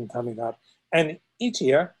 15 coming up. And each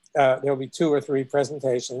year, there'll be 2 or 3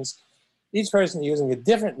 presentations, each person using a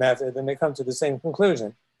different method, and they come to the same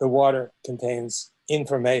conclusion. The water contains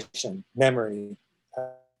information, memory.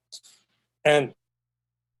 And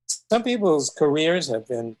some people's careers have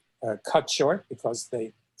been cut short because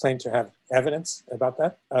they claim to have evidence about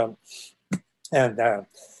that. And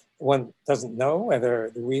one doesn't know whether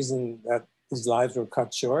the reason that his lives were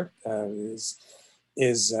cut short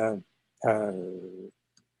is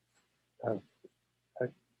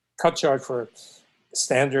cut short for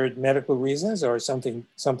standard medical reasons or something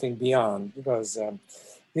beyond, because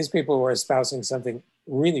these people were espousing something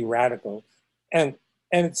really radical. And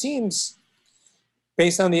it seems,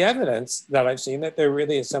 based on the evidence that I've seen, that there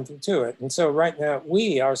really is something to it. And so right now,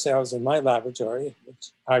 we ourselves in my laboratory,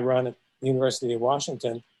 which I run at the University of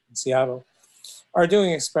Washington in Seattle, are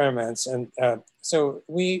doing experiments. And so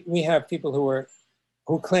we have people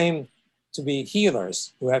who claim to be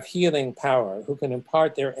healers, who have healing power, who can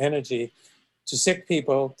impart their energy to sick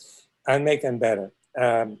people and make them better.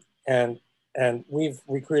 And we've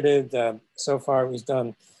recruited, so far we've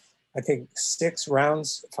done, I think,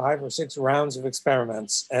 5 or 6 rounds of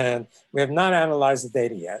experiments, and we have not analyzed the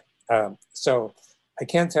data yet. So I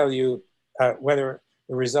can't tell you whether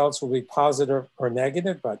the results will be positive or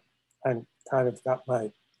negative, but I'm kind of got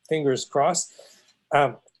my fingers crossed.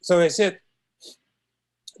 So they sit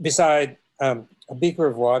beside a beaker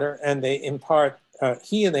of water, and they impart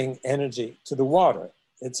healing energy to the water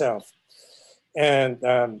itself. And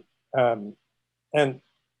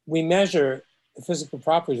we measure the physical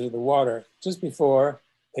properties of the water just before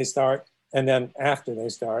they start, and then after they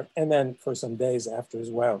start, and then for some days after as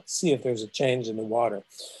well, to see if there's a change in the water.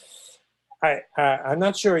 I'm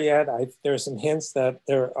not sure yet. There are some hints that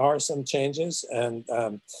there are some changes, and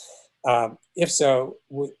if so,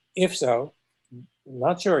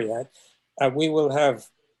 not sure yet, we will have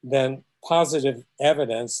then positive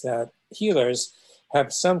evidence that healers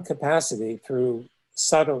have some capacity through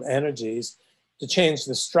subtle energies to change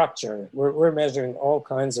the structure. We're measuring all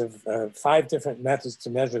kinds of 5 different methods to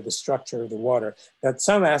measure the structure of the water, that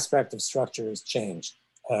some aspect of structure is changed.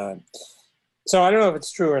 So I don't know if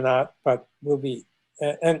it's true or not, but we'll be,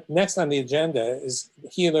 and next on the agenda is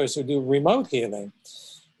healers who do remote healing,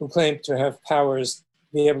 who claim to have powers,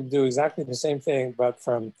 be able to do exactly the same thing, but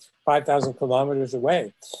from 5,000 kilometers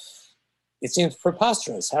away. It seems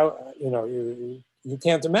preposterous. How, you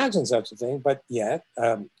can't imagine such a thing, but yet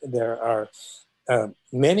there are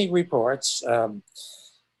many reports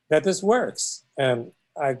that this works. And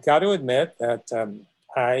I've got to admit that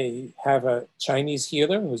I have a Chinese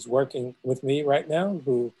healer who's working with me right now,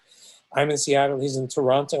 who I'm in Seattle, he's in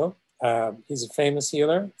Toronto. He's a famous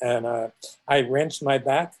healer, and I wrenched my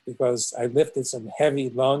back because I lifted some heavy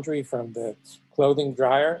laundry from the clothing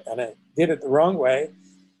dryer, and I did it the wrong way.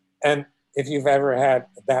 And if you've ever had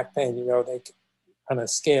back pain, they, on a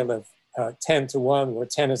scale of 10 to 1, where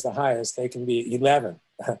 10 is the highest, they can be 11.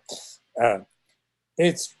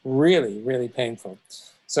 It's really, really painful.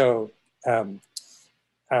 So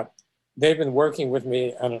they've been working with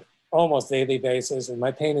me on an almost daily basis, and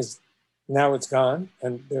my pain is, now it's gone,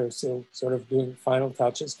 and they're still sort of doing final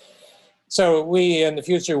touches. So we, in the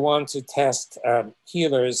future, want to test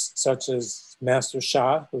healers such as Master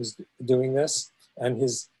Sha, who's doing this, and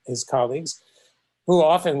his colleagues, who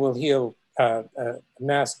often will heal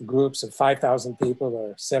mass groups of 5,000 people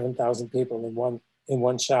or 7,000 people in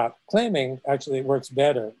one shot, claiming actually it works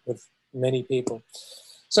better with many people.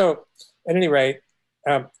 So at any rate,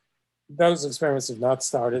 those experiments have not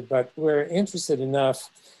started, but we're interested enough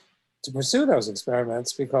to pursue those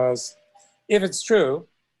experiments, because if it's true,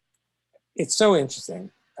 it's so interesting.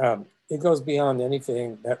 It goes beyond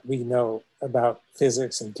anything that we know about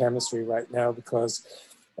physics and chemistry right now, because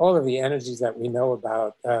all of the energies that we know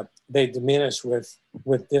about, they diminish with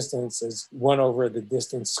distance as 1 over the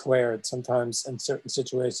distance squared, sometimes in certain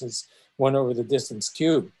situations, 1 over the distance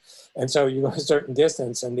cubed. And so you go a certain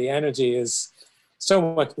distance and the energy is so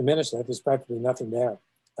much diminished that there's practically nothing there.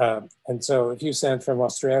 And so if you sent from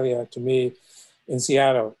Australia to me in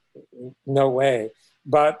Seattle, no way.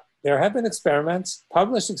 But there have been experiments,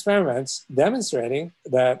 published experiments, demonstrating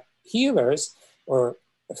that healers or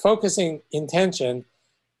focusing intention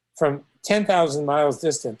from 10,000 miles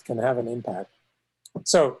distant can have an impact.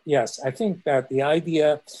 So yes, I think that the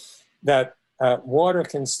idea that water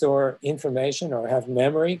can store information or have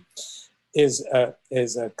memory is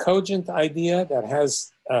a cogent idea that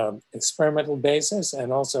has experimental basis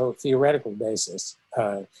and also theoretical basis.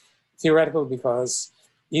 Theoretical because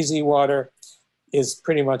easy water is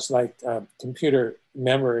pretty much like computer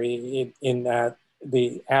memory in that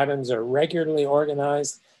the atoms are regularly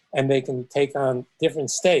organized and they can take on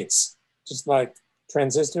different states, just like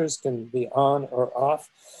transistors can be on or off.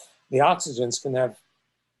 The oxygens can have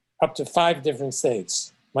up to 5 different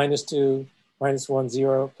states, -2, -1,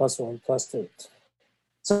 0, +1, +2.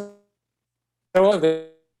 So all of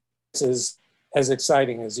this is as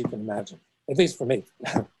exciting as you can imagine, at least for me.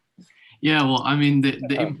 Yeah, well, I mean,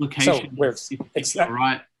 the implications, if you're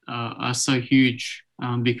right, are so huge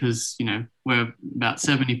because, you know, we're about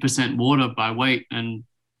 70% water by weight. And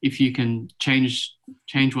if you can change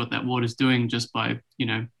what that water is doing just by, you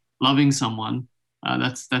know, loving someone,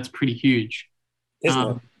 that's pretty huge.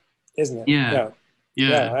 Isn't it?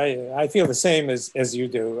 Yeah. I feel the same as you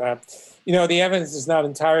do. You know, the evidence is not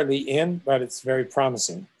entirely in, but it's very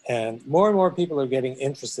promising. And more people are getting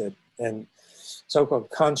interested in so-called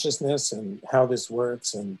consciousness and how this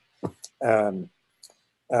works. And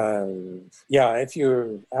if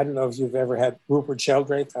you're, I don't know if you've ever had Rupert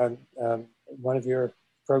Sheldrake on one of your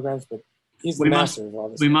programs, but he's the master of all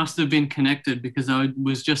this. We must have been connected because I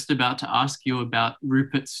was just about to ask you about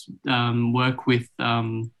Rupert's work with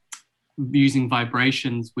using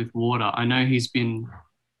vibrations with water. I know he's been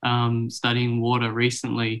studying water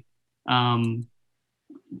recently.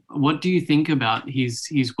 What do you think about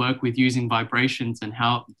his work with using vibrations and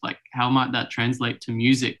how might that translate to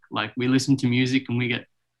music? Like, we listen to music and we get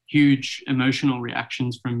huge emotional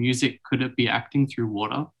reactions from music. Could it be acting through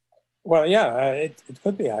water? Well, yeah, it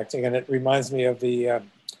could be acting, and it reminds me of the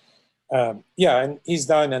and he's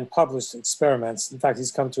done and published experiments. In fact,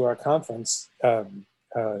 he's come to our conference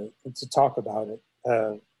to talk about it,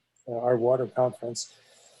 our water conference.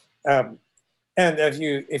 And if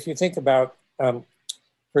you think about,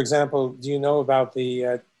 for example, do you know about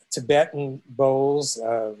the Tibetan bowls?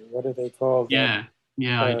 What are they called? Yeah,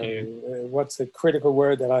 I do. What's the critical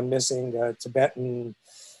word that I'm missing? Tibetan.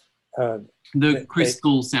 The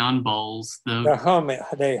crystal sound bowls.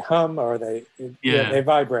 They hum or they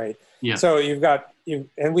vibrate. Yeah. So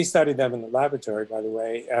and we studied them in the laboratory, by the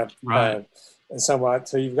way, right. Somewhat.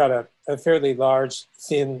 So you've got a fairly large,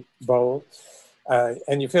 thin bowl,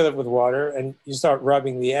 and you fill it with water, and you start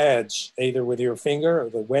rubbing the edge, either with your finger or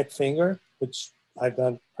the wet finger, which I've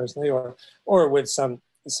done personally, or with some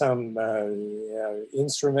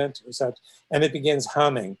instrument or such, and it begins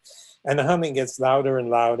humming. And the humming gets louder and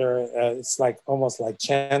louder. It's almost like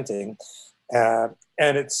chanting, and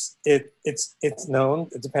it's known,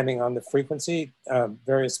 depending on the frequency.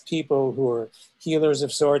 Various people who are healers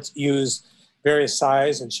of sorts use various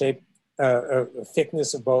size and shape,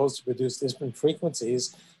 thickness of bowls to produce different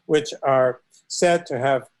frequencies, which are said to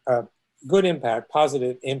have a good impact,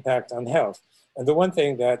 positive impact on health. And the one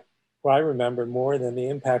thing that I remember more than the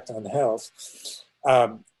impact on health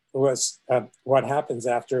was what happens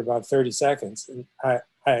after about 30 seconds. And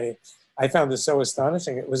I found this so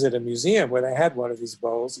astonishing. It was at a museum where they had one of these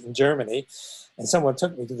bowls in Germany, and someone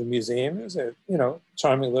took me to the museum. It was a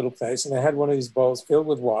charming little place, and they had one of these bowls filled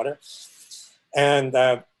with water. And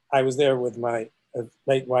I was there with my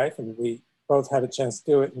late wife, and we both had a chance to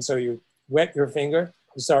do it. And so you wet your finger,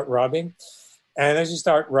 you start rubbing, and as you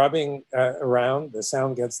start rubbing around, the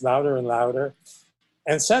sound gets louder and louder,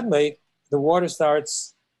 and suddenly the water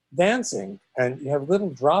starts dancing, and you have little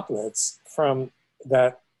droplets from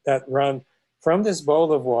that run from this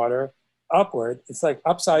bowl of water upward. It's like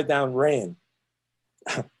upside down rain.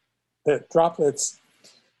 The droplets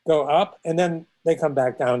go up and then they come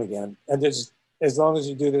back down again. And as long as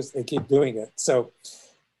you do this, they keep doing it. So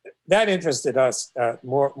that interested us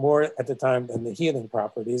more at the time than the healing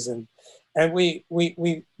properties. And we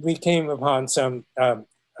came upon some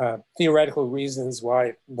theoretical reasons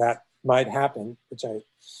why that might happen, which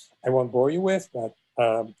I won't bore you with, but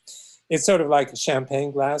it's sort of like a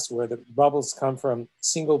champagne glass where the bubbles come from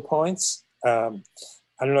single points. I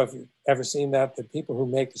don't know if you've ever seen that. The people who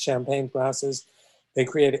make the champagne glasses, they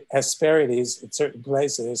create asperities at certain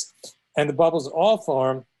places, and the bubbles all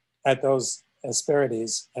form at those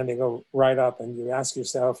asperities, and they go right up, and you ask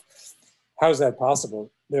yourself, how is that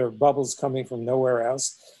possible? There are bubbles coming from nowhere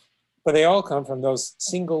else. but they all come from those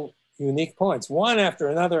single unique points, one after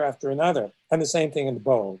another after another. And the same thing in the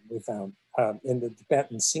bowl we found, in the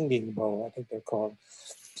Tibetan singing bowl, I think they're called.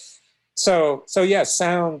 So yes,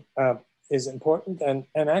 sound is important. And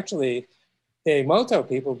actually, the Emoto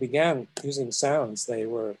people began using sounds. They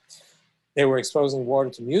were exposing water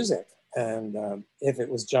to music. And if it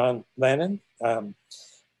was John Lennon,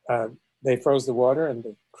 they froze the water and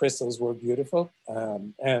the crystals were beautiful.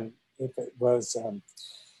 And if it was,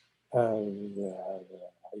 well,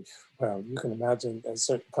 you can imagine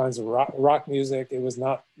certain kinds of rock music, it was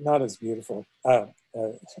not as beautiful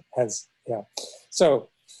as, yeah. So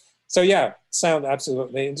yeah, sound,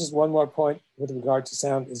 absolutely. And just one more point with regard to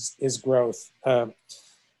sound is growth. And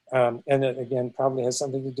it, again, probably has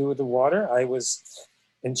something to do with the water. I was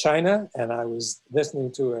in China and I was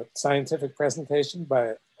listening to a scientific presentation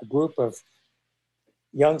by a group of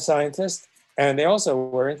young scientists, and they also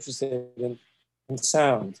were interested in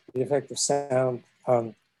sound, the effect of sound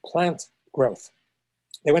on plant growth.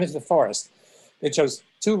 They went into the forest. They chose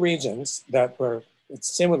two regions that were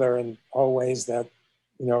similar in all ways that,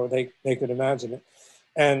 you know, they could imagine it.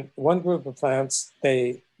 And one group of plants,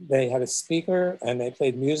 they had a speaker and they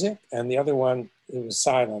played music, and the other one, it was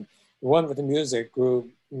silent. The one with the music grew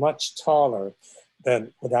much taller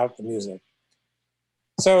than without the music.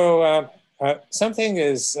 So something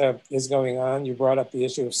is going on. You brought up the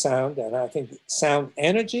issue of sound, and I think sound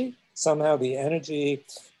energy, somehow the energy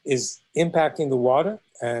is impacting the water,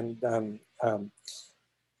 and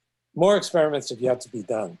more experiments have yet to be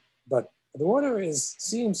done. But the water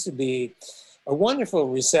seems to be a wonderful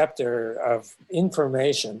receptor of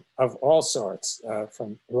information of all sorts,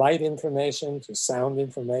 from light information to sound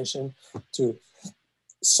information to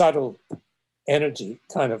subtle energy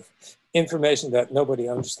kind of information that nobody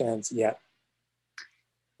understands yet.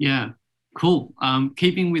 Yeah, cool.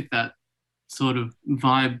 Keeping with that sort of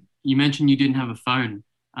vibe, you mentioned you didn't have a phone.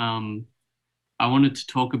 I wanted to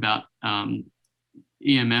talk about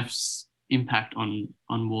EMF's impact on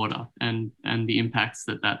water and the impacts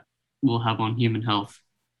that will have on human health.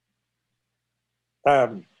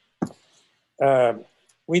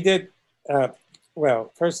 We did,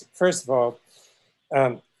 well, first of all,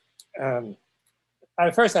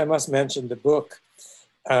 first I must mention the book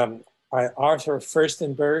by Arthur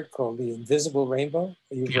Firstenberg called The Invisible Rainbow.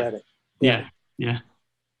 You've read it. Yeah. Yeah.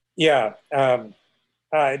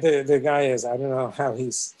 The guy is, I don't know how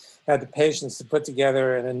he's had the patience to put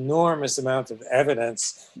together an enormous amount of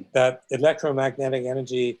evidence that electromagnetic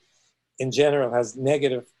energy in general has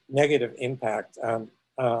negative impact on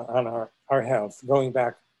our health, going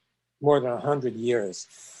back more than 100 years,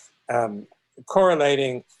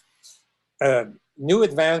 correlating new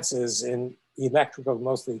advances in electrical,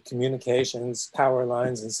 mostly communications, power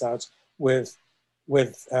lines and such, with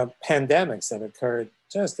pandemics that occurred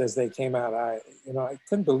just as they came out. I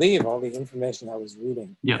couldn't believe all the information I was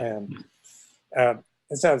reading. Yeah. And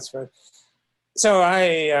so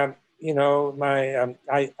I,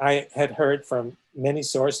 I had heard from many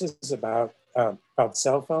sources about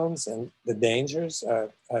cell phones and the dangers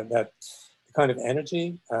that the kind of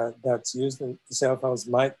energy that's used in cell phones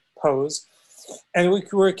might pose. And we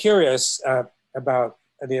were curious about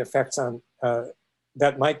the effects on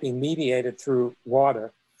that might be mediated through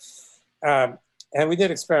water. And we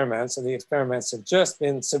did experiments, and the experiments have just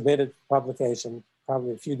been submitted for publication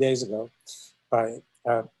probably a few days ago by,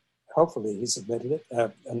 hopefully he submitted it,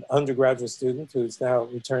 an undergraduate student who's now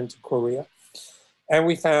returned to Korea. And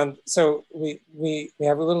we found, so we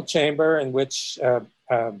have a little chamber in which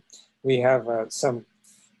we have some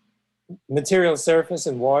material surface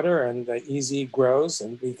and water, and the EZ grows,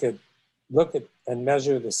 and we could look at and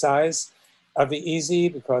measure the size of the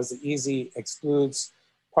EZ because the EZ excludes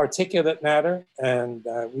particulate matter, and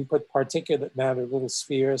we put particulate matter, little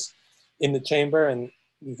spheres, in the chamber, and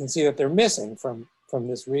you can see that they're missing from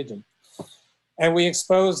this region. And we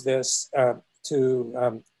exposed this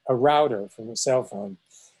to a router from a cell phone,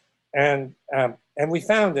 and we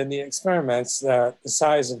found in the experiments that the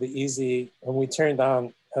size of the EZ, when we turned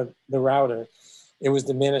on the router, it was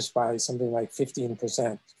diminished by something like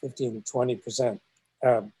 15%, 15 to 20%.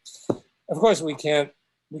 Of course, we can't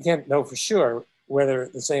know for sure whether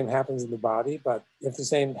the same happens in the body, but if the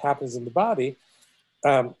same happens in the body,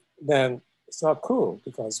 then it's not cool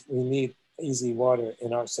because we need easy water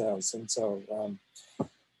in our cells. And so,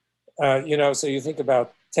 so you think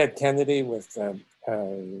about Ted Kennedy with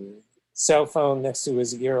cell phone next to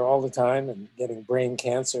his ear all the time and getting brain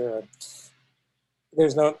cancer.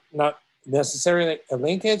 There's not necessarily a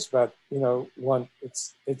linkage, but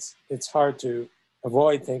it's hard to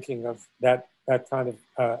avoid thinking of that kind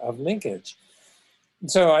of linkage.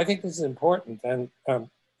 So I think this is important, and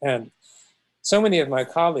And so many of my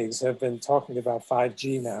colleagues have been talking about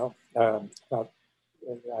 5G now. I'm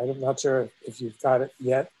not sure if you've got it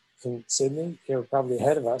yet in Sydney. You're probably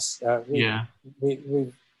ahead of us.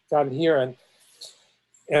 We've got it here,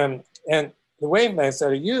 and the wavelengths that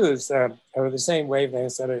are used are the same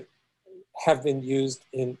wavelengths that have been used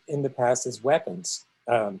in the past as weapons.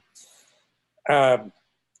 And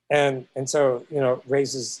so,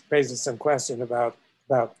 raises some question about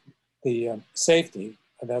the safety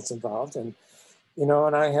that's involved. And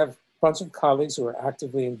I have a bunch of colleagues who are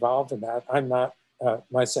actively involved in that. I'm not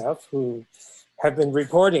myself, who have been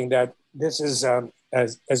reporting that this is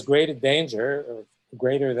as great a danger, or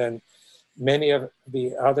greater than many of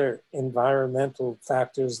the other environmental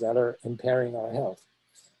factors that are impairing our health.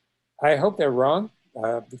 I hope they're wrong,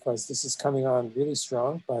 because this is coming on really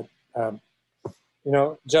strong, but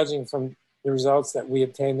judging from the results that we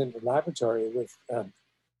obtained in the laboratory with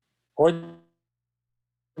ordinary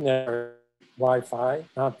Wi-Fi,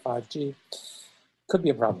 not 5G, could be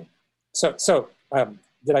a problem. So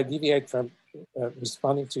did I deviate from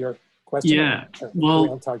responding to your question? Yeah, well,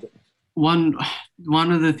 on target? One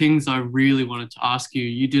of the things I really wanted to ask you,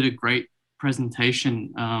 you did a great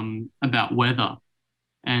presentation about weather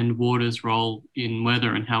and water's role in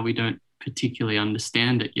weather and how we don't particularly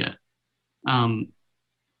understand it yet.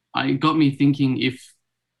 It got me thinking, if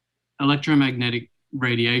electromagnetic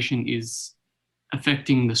radiation is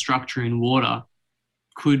affecting the structure in water,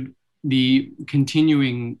 could the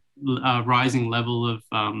continuing rising level of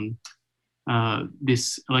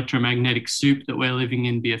this electromagnetic soup that we're living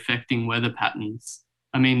in be affecting weather patterns?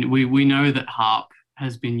 I mean, we know that HAARP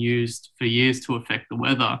has been used for years to affect the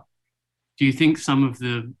weather. Do you think some of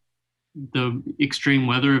the extreme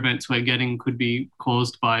weather events we're getting could be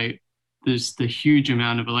caused by the huge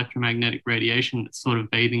amount of electromagnetic radiation that's sort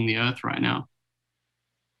of bathing the Earth right now?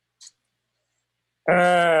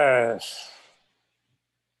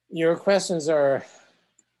 Your questions are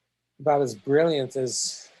about as brilliant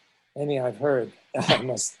as any I've heard. I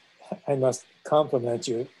must compliment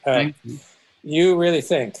you. Thank you. You really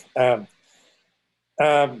think.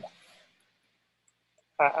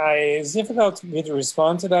 It's difficult for me to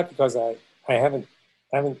respond to that because I haven't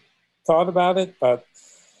thought about it, but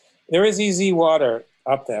there is easy water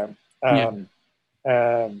up there,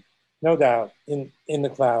 no doubt, in the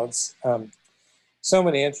clouds. So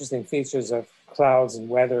many interesting features of clouds and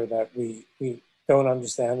weather that we don't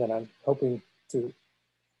understand, and I'm hoping to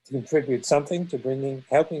contribute something to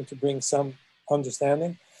helping to bring some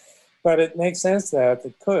understanding. But it makes sense that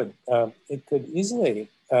it could easily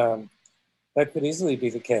that could easily be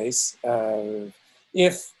the case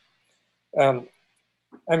if the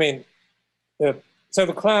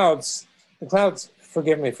clouds.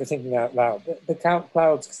 Forgive me for thinking out loud. The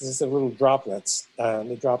clouds consist of little droplets.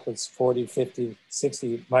 The droplets 40, 50,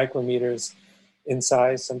 60 micrometers in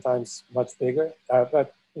size, sometimes much bigger.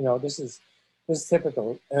 But this is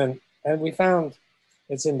typical. And we found,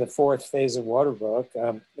 it's in the 4th phase of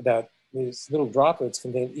Waterbrook, that these little droplets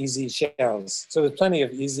contain EZ shells. So there's plenty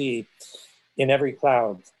of EZ in every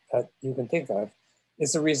cloud that you can think of.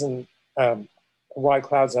 It's the reason why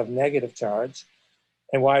clouds have negative charge,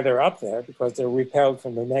 and why they're up there, because they're repelled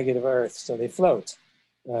from the negative Earth, so they float.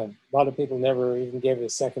 A lot of people never even gave it a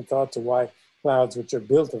second thought to why clouds, which are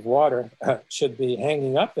built of water, should be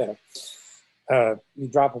hanging up there. You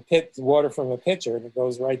drop water from a pitcher and it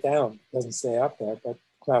goes right down. It doesn't stay up there, but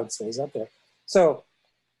cloud stays up there. So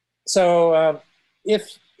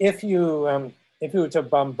if you were to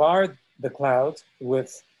bombard the cloud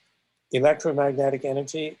with electromagnetic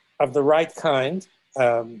energy of the right kind,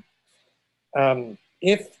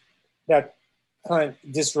 if that kind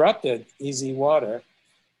disrupted EZ water,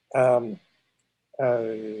 or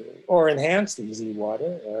enhanced EZ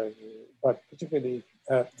water, but particularly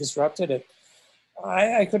disrupted it,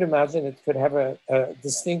 I could imagine it could have a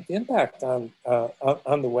distinct impact on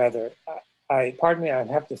the weather. Pardon me, I'd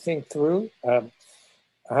have to think through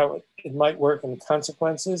how it might work and the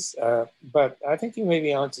consequences, but I think you may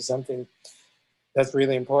be onto something that's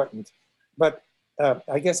really important. But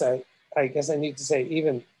I guess I need to say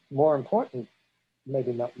even more important,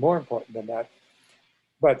 maybe not more important than that,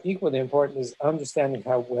 but equally important is understanding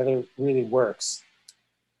how weather really works.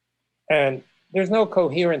 And there's no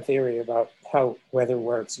coherent theory about how weather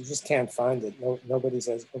works. You just can't find it. Nobody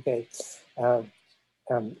says, okay,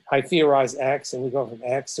 I theorize X and we go from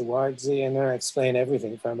X to Y to Z and then I explain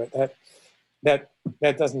everything from it. That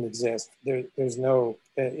doesn't exist. There's no,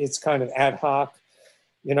 it's kind of ad hoc.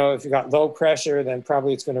 If you got low pressure, then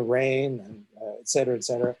probably it's going to rain, and et cetera, et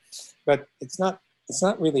cetera. But it's not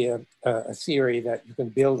really a theory that you can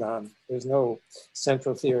build on. There's no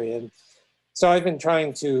central theory. So I've been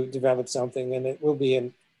trying to develop something, and it will be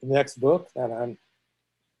in the next book that I'm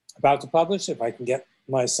about to publish if I can get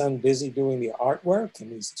my son busy doing the artwork,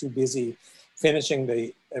 and he's too busy finishing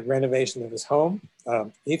the renovation of his home.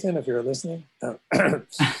 Ethan, if you're listening, the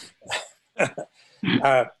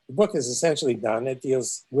book is essentially done. It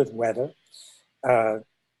deals with weather.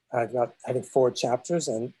 I've got, I think, 4 chapters,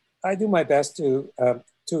 and I do my best to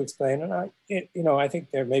explain. And I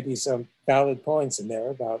think there may be some valid points in there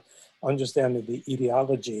about understanding the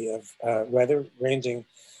etiology of weather, ranging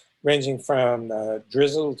from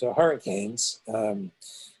drizzle to hurricanes and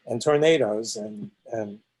tornadoes and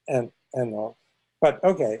all. But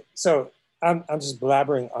okay, so I'm just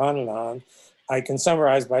blabbering on and on. I can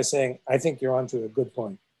summarize by saying I think you're onto a good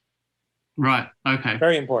point. Right. Okay.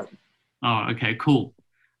 Very important. Oh, okay. Cool.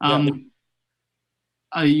 Yeah.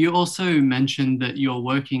 You also mentioned that you're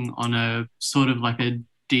working on a sort of like a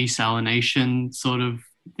desalination sort of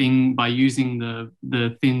thing by using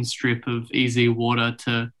the thin strip of easy water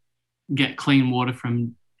to get clean water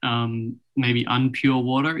from maybe unpure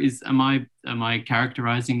water. Am I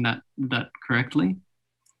characterizing that correctly?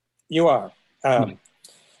 You are.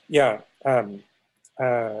 Yeah.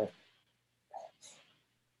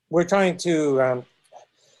 We're trying to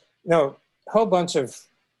a whole bunch of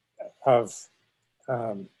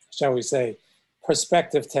shall we say,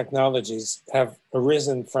 prospective technologies have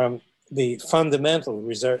arisen from the fundamental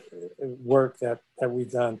work that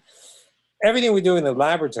we've done. Everything we do in the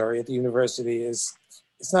laboratory at the university it's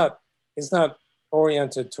not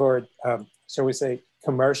oriented toward, shall we say,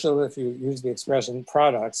 commercial, if you use the expression,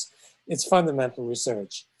 products. It's fundamental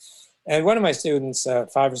research. And one of my students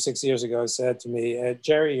 5 or 6 years ago said to me,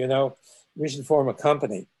 Jerry, we should form a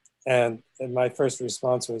company. And my first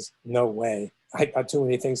response was, no way. I got too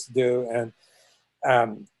many things to do, and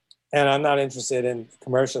I'm not interested in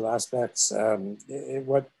commercial aspects.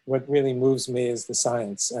 What really moves me is the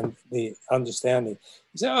science and the understanding.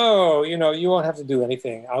 He said, "Oh, you won't have to do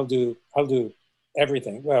anything. I'll do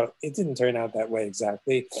everything." Well, it didn't turn out that way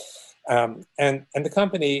exactly, and the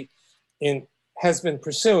company has been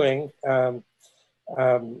pursuing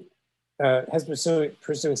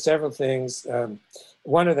several things.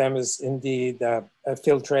 One of them is indeed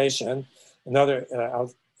filtration. Another,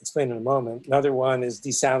 I'll explain in a moment. Another one is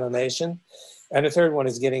desalination. And the third one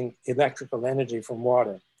is getting electrical energy from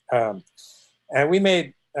water. And we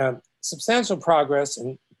made substantial progress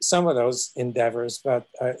in some of those endeavors, but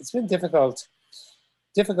it's been difficult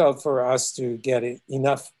for us to get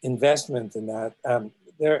enough investment in that.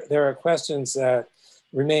 There are questions that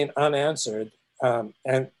remain unanswered.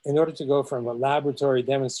 And in order to go from a laboratory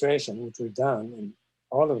demonstration, which we've done in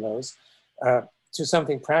all of those, to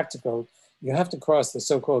something practical, you have to cross the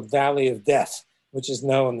so-called valley of death, which is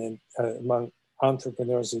known among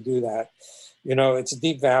entrepreneurs who do that. It's a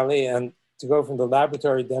deep valley, and to go from the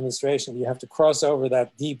laboratory demonstration, you have to cross over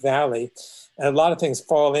that deep valley, and a lot of things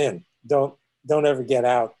fall in. Don't ever get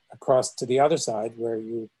out across to the other side where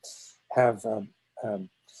you have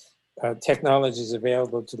technologies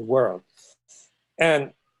available to the world.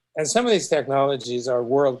 And some of these technologies are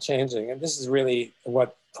world-changing, and this is really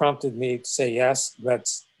what prompted me to say, yes,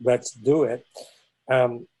 let's do it,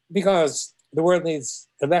 because the world needs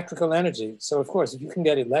electrical energy. So of course, if you can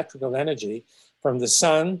get electrical energy from the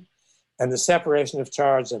sun and the separation of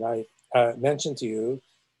charge that I mentioned to you,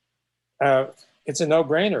 it's a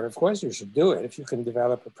no-brainer. Of course you should do it if you can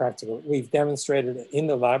develop a practical. We've demonstrated it in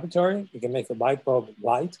the laboratory. We can make a light bulb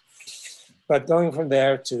light, but going from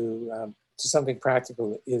there to something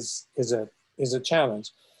practical is a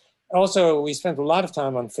challenge. Also, we spent a lot of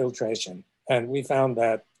time on filtration, and we found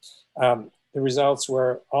that the results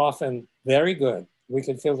were often very good. We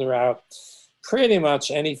could filter out pretty much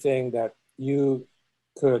anything that you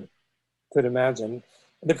could imagine.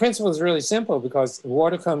 The principle is really simple because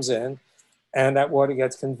water comes in, and that water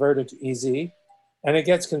gets converted to EZ, and it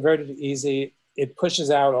gets converted to EZ. It pushes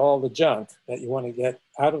out all the junk that you want to get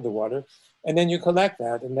out of the water, and then you collect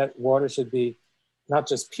that, and that water should be not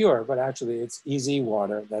just pure, but actually it's EZ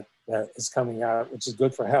water that is coming out, which is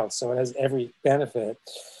good for health. So it has every benefit.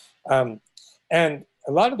 And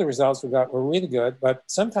a lot of the results we got were really good, but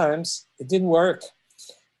sometimes it didn't work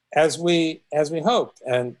as we hoped.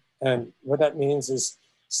 And what that means is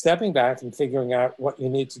stepping back and figuring out what you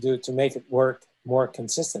need to do to make it work more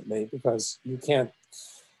consistently, because you can't,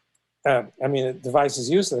 a device is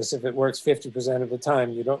useless if it works 50% of the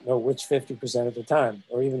time. You don't know which 50% of the time,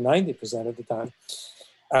 or even 90% of the time.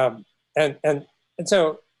 And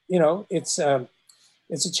so, it's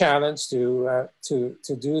a challenge to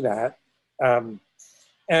do that.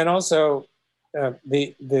 And also,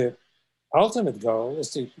 the ultimate goal is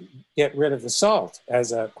to get rid of the salt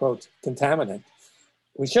as a, quote, contaminant.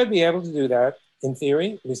 We should be able to do that in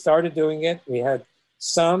theory. We started doing it. We had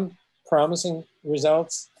some promising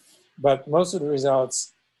results, but most of the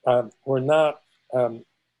results were not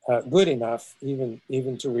good enough even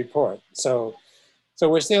to report. So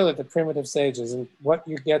we're still at the primitive stages. And what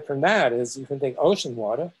you get from that is you can take ocean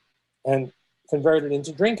water and convert it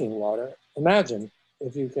into drinking water. Imagine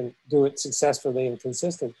if you can do it successfully and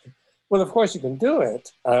consistently. Well, of course you can do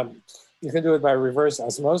it. You can do it by reverse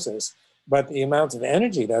osmosis, but the amount of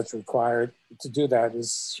energy that's required to do that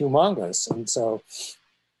is humongous. And so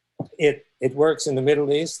it works in the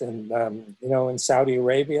Middle East and in Saudi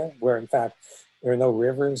Arabia, where in fact there are no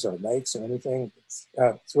rivers or lakes or anything.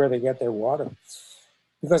 It's where they get their water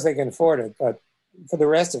because they can afford it. But for the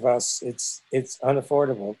rest of us, it's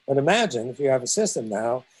unaffordable. But imagine if you have a system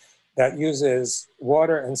now that uses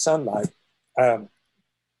water and sunlight.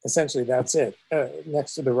 Essentially, that's it,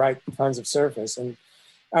 next to the right kinds of surface. And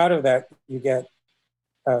out of that, you get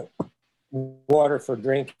water for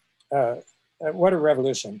drink. What a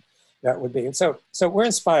revolution that would be. And so we're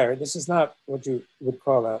inspired. This is not what you would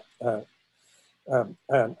call an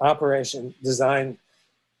operation designed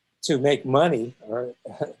to make money, or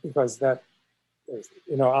because that,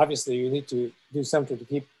 obviously you need to do something to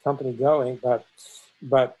keep the company going, but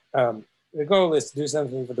the goal is to do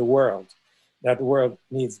something for the world that the world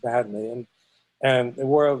needs badly. And the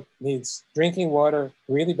world needs drinking water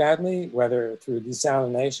really badly, whether through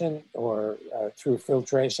desalination or through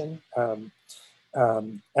filtration. And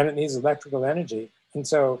it needs electrical energy. And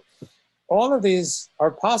so all of these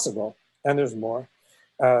are possible, and there's more,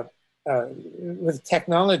 with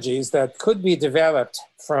technologies that could be developed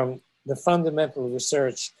from the fundamental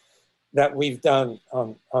research that we've done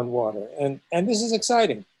on water. And this is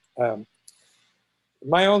exciting.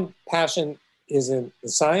 My own passion is in the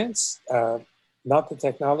science, not the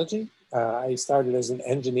technology. I started as an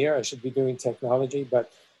engineer. I should be doing technology, but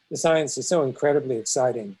the science is so incredibly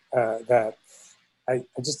exciting that I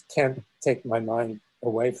just can't take my mind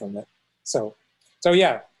away from it. So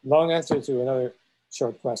yeah, long answer to another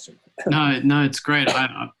short question. No, it's great.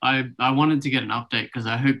 I wanted to get an update because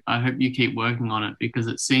I hope you keep working on it, because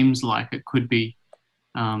it seems like it could be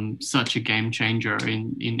such a game changer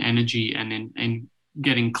in energy and in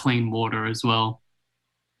getting clean water as well.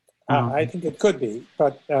 I think it could be,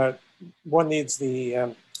 but one needs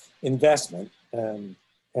the investment in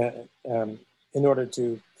order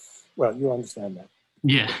to, well, you understand that.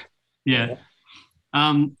 Yeah.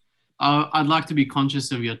 I'd like to be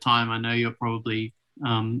conscious of your time. I know you're probably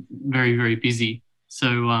very, very busy,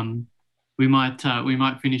 so we might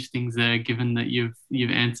finish things there, given that you've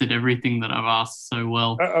answered everything that I've asked so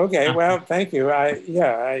well. Okay, well, thank you.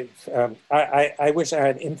 I wish I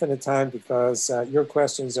had infinite time, because your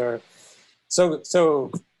questions are so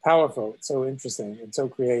powerful, so interesting, and so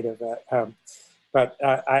creative. But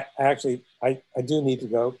I actually do need to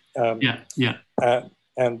go. Yeah.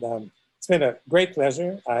 And it's been a great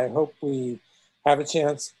pleasure. I hope we have a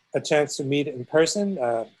chance to meet in person.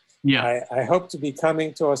 I hope to be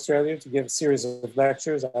coming to Australia to give a series of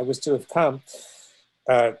lectures. I was to have come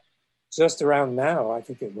just around now, I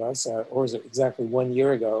think it was, or was it exactly 1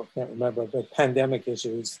 year ago? Can't remember, but pandemic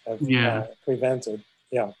issues have prevented.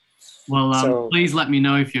 Yeah. Well, so, please let me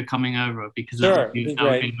know if you're coming over, because that would be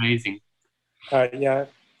amazing. Yeah,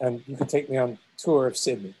 and you could take me on tour of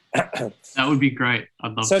Sydney. That would be great.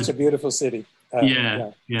 I'd love Such a beautiful city.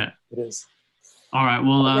 Yeah. It is. All right.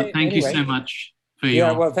 Well, thank you so much for your.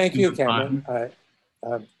 Yeah. Well, thank you, Cameron.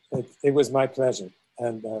 It was my pleasure,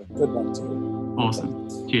 and good luck to you.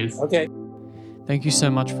 Awesome. Cheers. Okay. Thank you so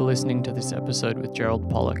much for listening to this episode with Gerald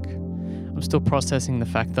Pollack. I'm still processing the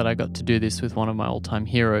fact that I got to do this with one of my all-time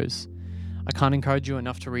heroes. I can't encourage you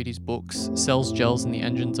enough to read his books, Cells, Gels and the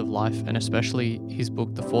Engines of Life, and especially his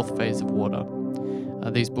book, The Fourth Phase of Water.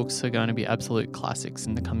 These books are going to be absolute classics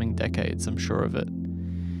in the coming decades, I'm sure of it.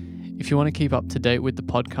 If you want to keep up to date with the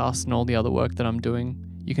podcast and all the other work that I'm doing,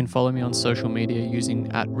 you can follow me on social media using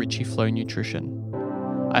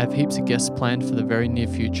 @RichieFlowNutrition. I have heaps of guests planned for the very near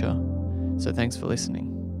future, so thanks for listening.